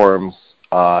big storms,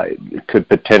 it could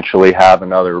potentially have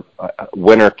another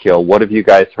winter kill. What have you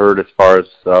guys heard as far as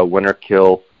winter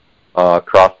kill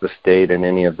across the state and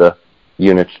any of the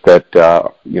units that,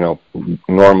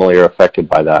 normally are affected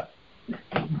by that?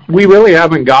 We really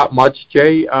haven't got much,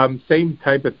 Jay. Same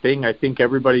type of thing. I think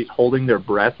everybody's holding their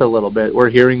breath a little bit. We're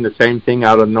hearing the same thing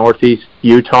out of northeast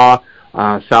Utah,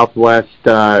 southwest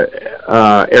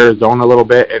Arizona a little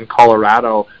bit, and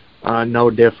Colorado. no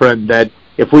different. That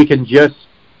if we can just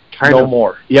no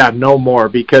more. Yeah, no more,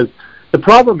 because the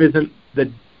problem isn't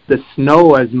the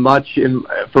snow as much.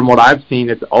 From what I've seen,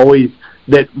 it's always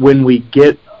that when we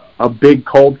get a big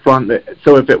cold front,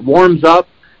 so if it warms up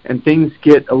and things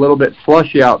get a little bit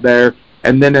slushy out there,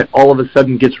 and then it all of a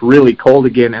sudden gets really cold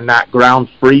again and that ground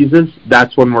freezes,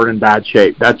 that's when we're in bad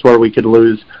shape. That's where we could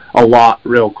lose a lot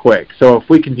real quick. So if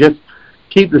we can just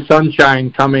keep the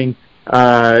sunshine coming,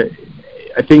 I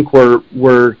think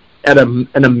we're at an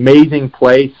amazing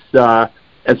place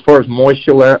as far as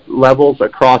moisture levels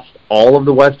across all of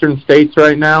the western states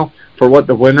right now for what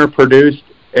the winter produced.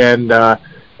 And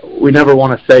we never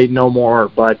want to say no more,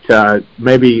 but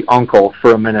maybe uncle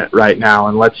for a minute right now,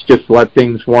 and let's just let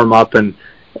things warm up, and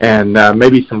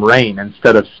maybe some rain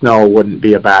instead of snow wouldn't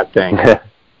be a bad thing.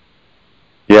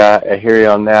 Yeah, I hear you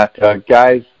on that.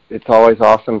 Guys, it's always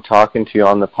awesome talking to you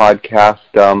on the podcast.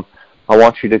 I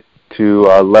want you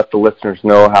to let the listeners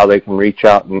know how they can reach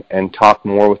out and talk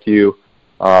more with you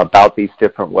about these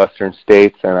different western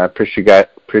states, and I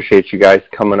appreciate you guys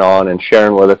coming on and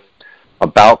sharing with us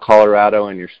about Colorado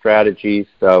and your strategies,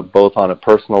 both on a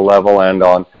personal level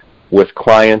and with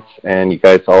clients. And you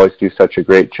guys always do such a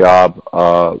great job,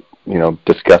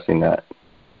 discussing that.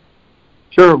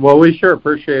 Sure. Well, we sure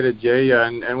appreciate it, Jay,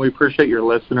 and we appreciate your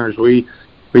listeners. We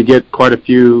get quite a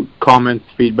few comments,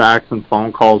 feedbacks, and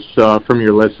phone calls from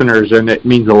your listeners, and it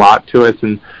means a lot to us.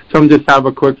 And some just have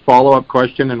a quick follow-up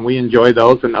question, and we enjoy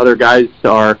those. And other guys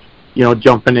are,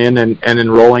 jumping in and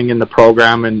enrolling in the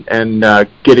program and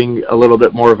getting a little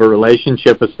bit more of a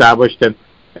relationship established.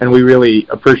 And we really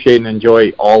appreciate and enjoy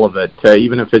all of it,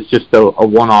 even if it's just a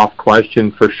one-off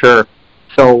question for sure.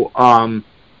 So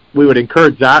we would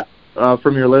encourage that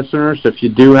from your listeners. If you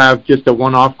do have just a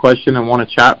one-off question and want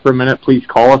to chat for a minute, please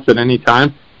call us at any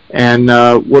time. And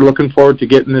we're looking forward to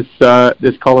getting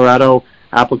this Colorado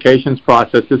applications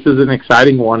process. This is an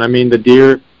exciting one. I mean, the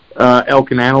deer,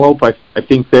 elk, and antelope, I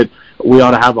think that we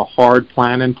ought to have a hard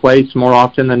plan in place more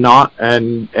often than not,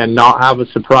 and not have a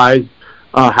surprise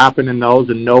happen in those,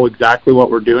 and know exactly what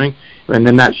we're doing. And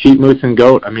then that sheep, moose, and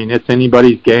goat, I mean, it's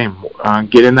anybody's game.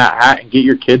 Get in that hat and get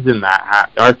your kids in that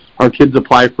hat. Our Kids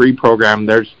Apply Free program,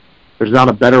 there's not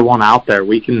a better one out there.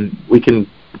 We can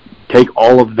take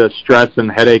all of the stress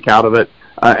and headache out of it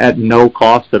at no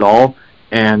cost at all.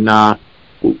 And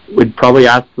we'd probably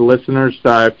ask the listeners,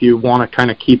 if you want to kind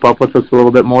of keep up with us a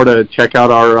little bit more, to check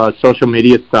out our social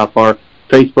media stuff. Our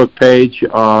Facebook page,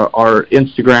 our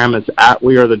Instagram is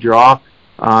 @WeAreTheDraw.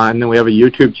 And then we have a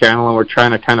YouTube channel, and we're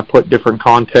trying to kind of put different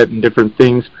content and different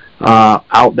things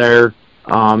out there,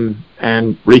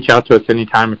 and reach out to us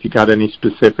anytime if you got any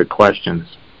specific questions.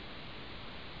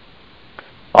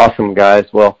 Awesome, guys.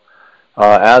 Well,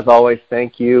 as always,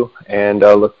 thank you, and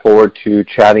look forward to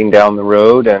chatting down the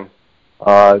road. And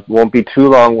it won't be too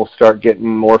long. We'll start getting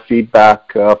more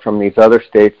feedback from these other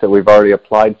states that we've already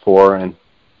applied for, and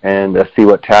see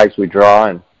what tags we draw.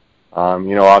 And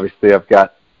obviously, I've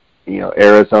got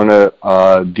Arizona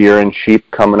deer and sheep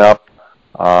coming up.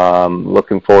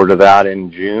 Looking forward to that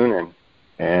in June,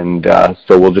 and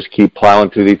so we'll just keep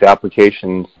plowing through these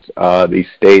applications, these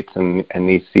states, and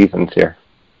these seasons here.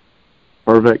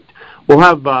 Perfect. We'll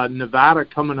have Nevada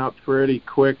coming up pretty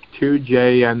quick too,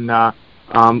 Jay, and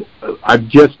I've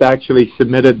just actually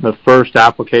submitted the first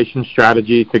application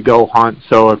strategy to Go Hunt.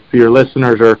 So if your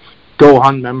listeners are Go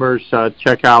Hunt members,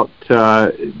 check out,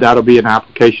 that'll be an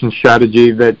application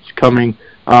strategy that's coming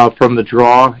from the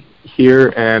draw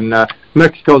here. And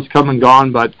Mexico's come and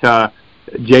gone, but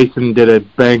Jason did a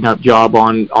bang-up job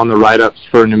on the write-ups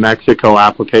for New Mexico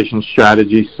application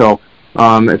strategy. So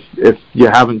if you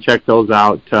haven't checked those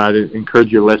out, I'd encourage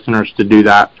your listeners to do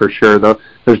that for sure. Though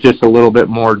there's just a little bit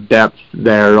more depth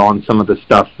there on some of the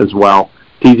stuff as well.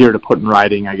 It's easier to put in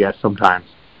writing, I guess, sometimes.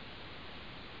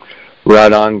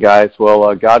 Right on, guys.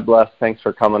 Well, God bless. Thanks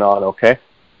for coming on, okay?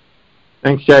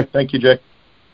 Thanks, Jay. Thank you, Jay.